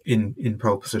in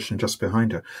pole position just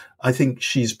behind her, I think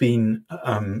she's been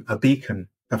a beacon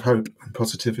of hope and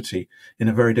positivity in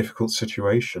a very difficult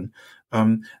situation.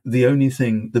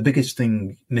 The biggest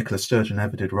thing Nicola Sturgeon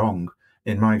ever did wrong,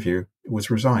 in my view, was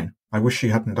resign. I wish she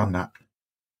hadn't done that.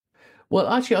 Well,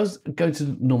 actually, I was going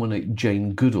to nominate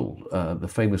Jane Goodall, the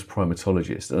famous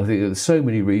primatologist. And I think there's so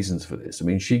many reasons for this. I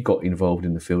mean, she got involved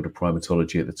in the field of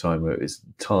primatology at the time where it was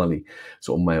entirely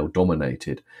sort of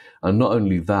male-dominated. And not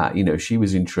only that, she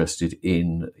was interested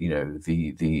in,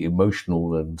 the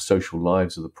emotional and social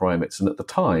lives of the primates. And at the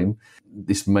time,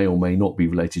 this may or may not be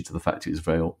related to the fact it was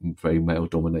very, very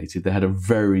male-dominated. They had a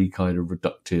very kind of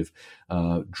reductive,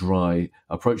 dry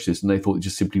approach to this, and they thought it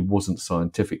just simply wasn't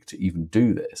scientific to even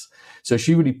do this. So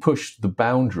she really pushed the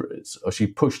boundaries, or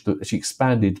she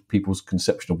expanded people's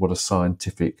conception of what a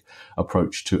scientific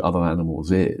approach to other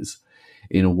animals is,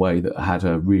 in a way that had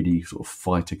her really sort of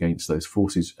fight against those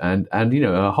forces. And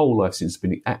her whole life since has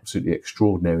been absolutely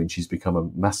extraordinary, and she's become a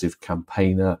massive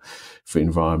campaigner for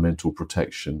environmental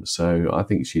protection. So I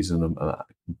think she's a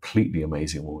completely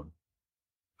amazing woman.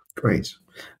 Great.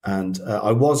 And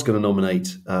I was going to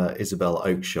nominate Isabel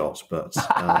Oakeshott, but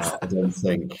I don't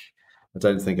think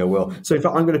I will. So in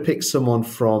fact, I'm going to pick someone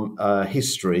from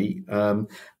history.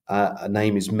 Her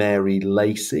name is Mary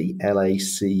Lacy,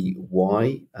 Lacy,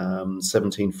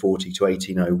 1740 to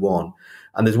 1801.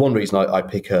 And there's one reason I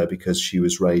pick her, because she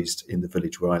was raised in the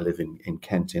village where I live in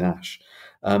Kent, in Ash.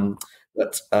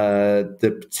 But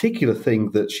the particular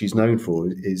thing that she's known for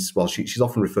is, she's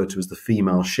often referred to as the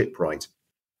female shipwright.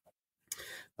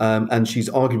 And she's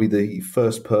arguably the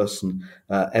first person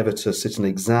ever to sit an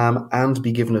exam and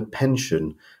be given a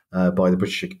pension by the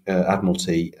British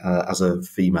Admiralty as a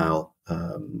female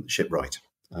shipwright.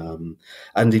 And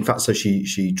in fact, so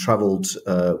she travelled,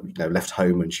 left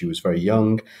home when she was very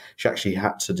young. She actually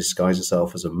had to disguise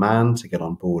herself as a man to get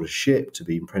on board a ship, to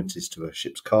be apprenticed to a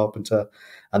ship's carpenter.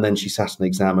 And then she sat an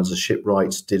exam as a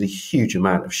shipwright, did a huge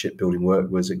amount of shipbuilding work,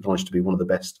 was acknowledged to be one of the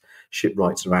best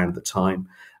shipwrights around at the time.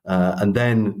 And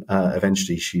then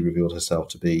eventually she revealed herself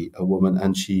to be a woman,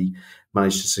 and she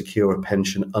managed to secure a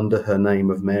pension under her name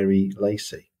of Mary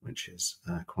Lacy, which is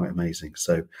quite amazing.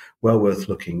 So well worth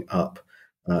looking up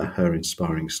her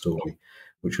inspiring story,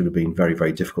 which would have been very,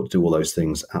 very difficult to do all those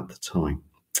things at the time.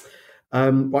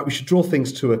 Right, we should draw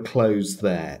things to a close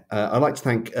there. I'd like to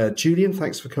thank Julian.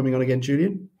 Thanks for coming on again,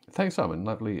 Julian. Thanks, Simon.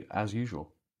 Lovely as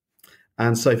usual.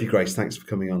 And Sophie Grace, thanks for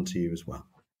coming on to you as well.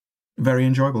 Very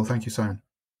enjoyable. Thank you, Simon.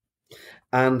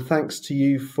 And thanks to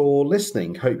you for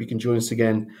listening. Hope you can join us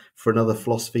again for another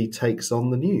Philosophy Takes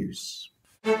on the News.